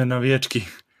 podrži me navijački.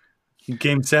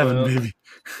 Game 7, baby.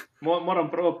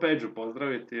 Moram prvo Peđu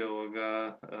pozdraviti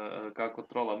kako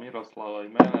trola Miroslava i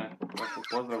mene.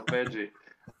 Pozdrav Peđi.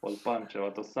 od Pančeva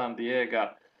do San Diego.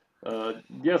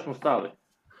 Gdje smo stali?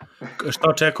 Šta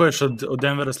očekuješ od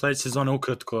Denvera sledeće sezone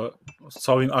ukratko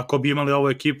sa ovim, ako bi imali ovu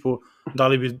ekipu,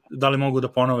 da li mogu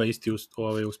da ponove isti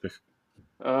ovaj uspeh?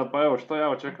 Pa evo, što ja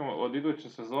očekujem od iduće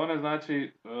sezone,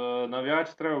 znači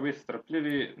navijači trebaju biti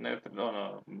strpljivi,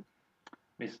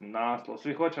 mislim, naslov,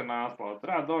 svi hoće naslov,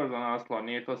 treba doći do naslova,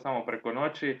 nije to samo preko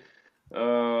noći,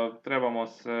 trebamo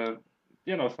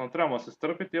se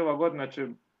strpiti, ova godina će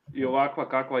i ovakva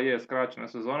kakva je skraćena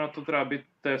sezona, tu treba biti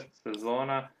test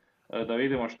sezona, da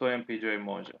vidimo što MPJ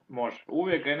može.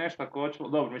 Uvijek je nešto kočilo,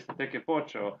 dobro, mislim, tek je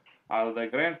počeo, ali da je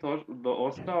Grant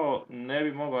ostao, ne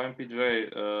bi mogao MPJ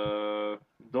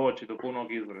doći do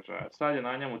punog izražaja. Sad je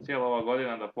na njemu cijela ova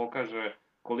godina da pokaže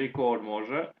koliko on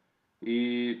može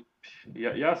i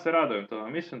ja se radujem to.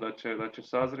 Mislim da će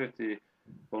sazrijeti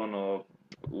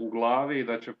u glavi i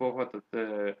da će pohvatati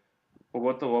te,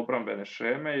 pogotovo obrambene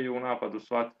šeme i u napadu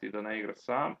shvatiti da ne igra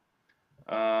sam.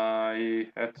 I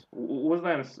eto,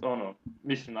 uzdajem,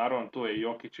 mislim, naravno tu je i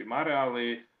Jokić i Mare,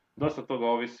 ali dosta toga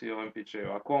ovisi o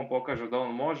MPJ-u. Ako on pokaže da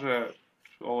on može,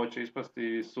 ovo će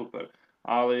ispasti super.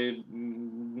 Ali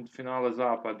finale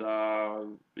zapada,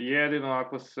 jedino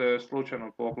ako se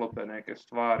slučajno poklope neke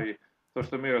stvari, to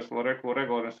što je Miroslav rekao u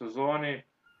regularnoj sezoni,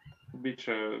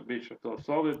 bit će to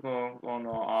solidno,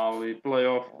 ali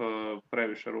playoff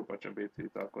previše rupa će biti,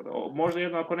 tako da. Možda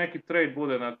jedno ako neki trade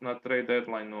bude na trade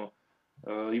deadline-u,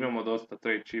 imamo dosta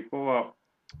trade chipova,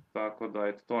 tako da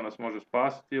eto, to nas može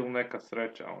spasiti ili neka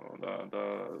sreća,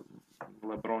 da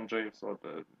LeBron James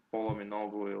polomi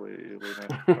nogu ili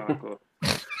nešto tako.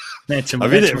 A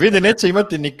vidi, neće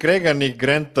imati ni Craiga ni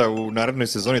Granta u narednoj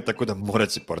sezoni, tako da mora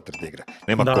se Porter da igra.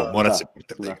 Nema mora se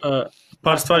Porter da igra.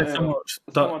 Par stvari samo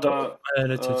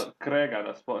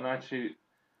Craiga znači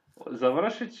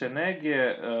završit će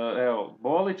negdje,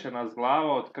 boli će nas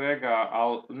glava od Craiga,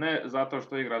 ali ne zato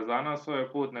što igra za nas ovaj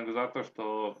put, nego zato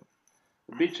što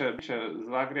bit će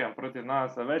zagrijan protiv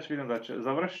nas, a već vidim da će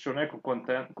završit će u nekom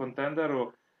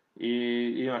kontenderu i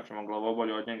imat ćemo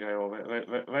glavobolju od njega,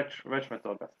 već me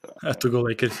toga strah. Eto go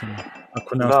Lakersima.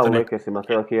 Da, u Lakersima,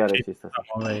 to je ok, ja reći isto.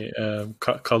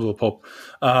 Caldwell Pope.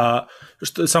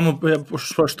 Samo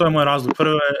što je moj razlog?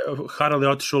 Prvo je, Harrell je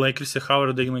otišao u Lakers,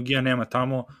 Howard i McGee nema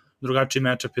tamo, drugačiji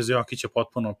matchup je za Jokića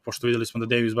potpuno, pošto videli smo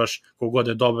da Davis baš kogod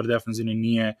je dobar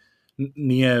defensivni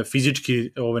nije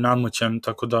fizički nadmoćan,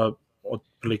 tako da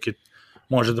otprilike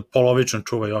može da polovično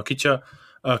čuva Jokića.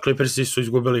 Clippersi su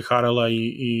izgubili Harrella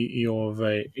i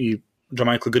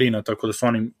Jamichael Greena, tako da su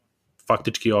oni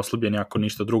faktički oslabljeni ako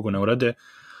ništa drugo ne urade.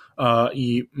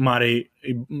 I Murray,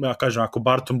 ja kažem, ako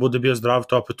Barton bude bio zdrav,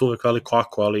 to je opet uvek veliko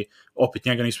ako, ali opet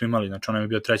njega nismo imali, znači on je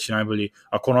bio treći najbolji.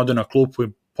 Ako on ode na klupu i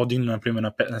podigne, na primjer,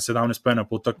 na 17 poena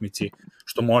po utakmici,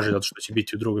 što može, zato što će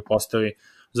biti u drugoj postavi,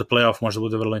 za playoff može da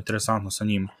bude vrlo interesantno sa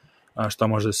njim, šta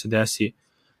može da se desi.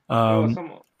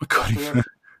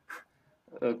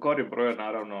 Corey Brewer,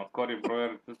 naravno,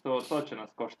 to će nas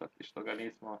koštati što ga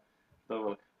nismo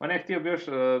dobili. Ma ne, htio bi još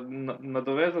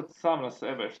nadovezati sam na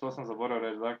sebe, što sam zaboravio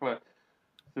reći. Dakle,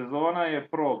 sezona je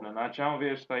probna, znači ajmo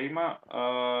vidjeti šta ima,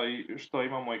 što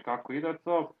imamo i kako ide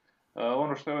to.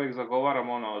 Ono što uvijek zagovaram,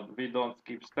 we don't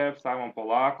skip steps, ajmo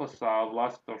polako sa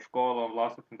vlastitom školom,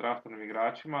 vlastitim draftovnim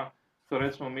igračima. To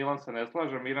recimo Milan se ne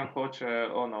slaže, Milan hoće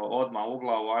odmah u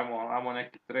glavu, ajmo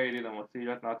neki trade, idemo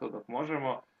ciljati na to dok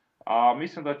možemo. A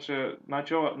mislim da će,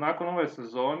 znači nakon ove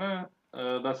sezone,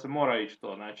 da se mora ići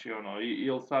to, znači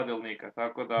ili sad ili nikad,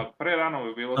 tako da prerano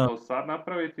bi bilo to sad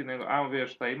napraviti, nego ajmo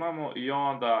vidjeti šta imamo i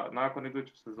onda nakon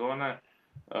iduće sezone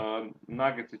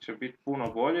Nuggetsi će biti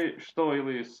puno bolji, što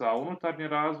ili sa unutarnjim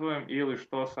razvojem ili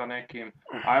što sa nekim,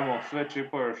 ajmo sve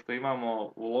čipove što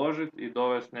imamo uložiti i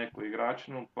dovesti neku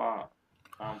igračinu, pa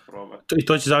i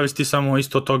to će zavisiti samo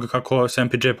isto od toga kako se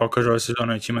MPJ pokaže ove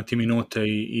sezone, će imati minute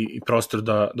i prostor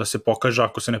da se pokaže.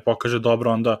 Ako se ne pokaže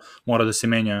dobro, onda mora da se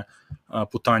menja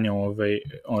putanja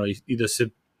i da se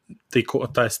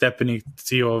taj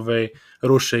stepenici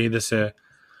ruše i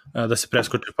da se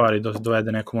preskoče par i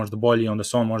dovede neko možda bolji, onda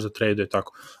se on možda traduje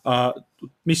tako.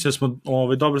 Mislim da smo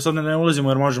dobro, sad ne ulazimo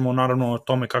jer možemo naravno o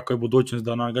tome kako je budućnost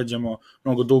da nagađamo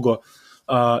mnogo dugo.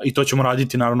 I to ćemo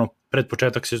raditi naravno pred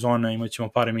početak sezone, imat ćemo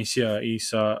par emisija i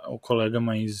sa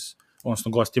kolegama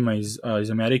odnosno gostima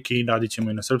iz Amerike i radit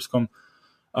ćemo i na srpskom.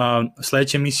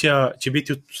 Sledeća emisija će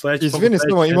biti u sledećem... Izvini,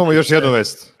 imamo još jednu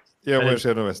vest.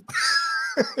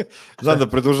 Znam da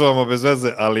produžavamo bez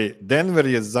veze, ali Denver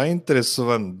je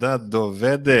zainteresovan da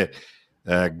dovede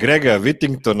Grega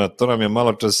Whittingtona, to nam je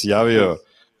malo čas javio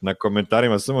na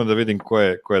komentarima, samo da vidim ko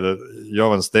je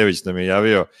Jovan Stević nam je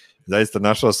javio. Zaista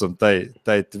našao sam taj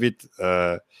tweet.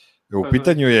 U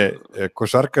pitanju je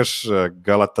košarkaš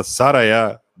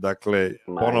Galatasaraja dakle,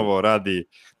 ponovo radi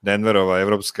Denverova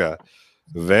evropska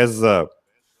veza.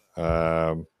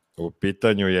 U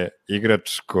pitanju je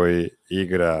igrač koji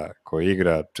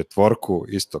igra četvorku,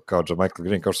 isto kao Michael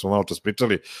Green, kao što smo malo čas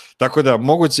pričali. Tako da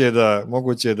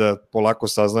moguće je da polako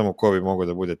saznamo ko bi mogao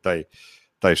da bude taj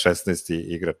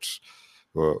 16. igrač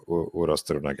u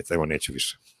rosteru Nuggets. Evo, neću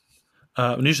više.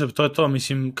 Ništa, to je to,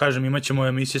 mislim, kažem, imat ćemo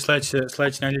emisije,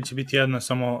 sledeće nedelje će biti jedna,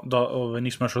 samo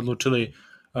nismo još odlučili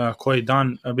koji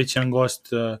dan, bit će jedan gost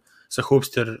sa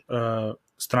Hoopster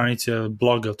stranice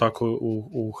bloga, tako,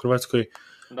 u Hrvatskoj,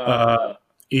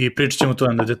 i pričat ćemo tu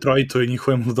na Detroitu i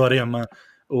njihovim ludorijama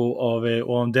u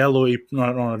ovom delu i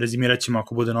rezimirat ćemo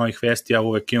ako bude novih vesti, a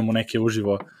uvek imamo neke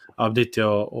uživo update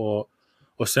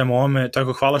o svemu ovome,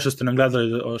 tako hvala što ste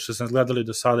nas gledali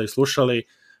do sada i slušali.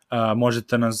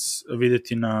 Možete nas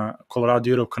videti na Colorado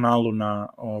Europe kanalu na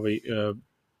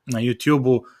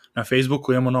YouTube-u, na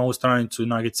Facebooku, imamo novu stranicu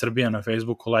Nuggets Srbija na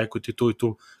Facebooku, lajkujte tu i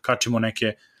tu, kačimo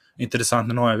neke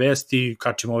interesantne nove vesti,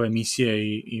 kačimo ove emisije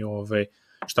i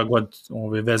šta god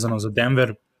vezano za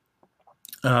Denver.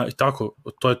 I tako,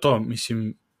 to je to,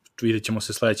 mislim, vidjet ćemo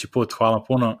se sledeći put, hvala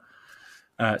puno,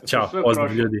 ćao,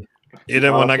 pozdrav ljudi.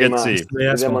 Idemo Nuggetsi.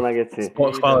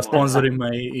 Hvala sponzorima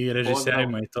i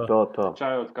režiserima i to.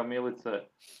 Čaj od Kamilice.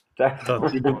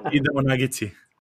 Idemo Nuggetsi.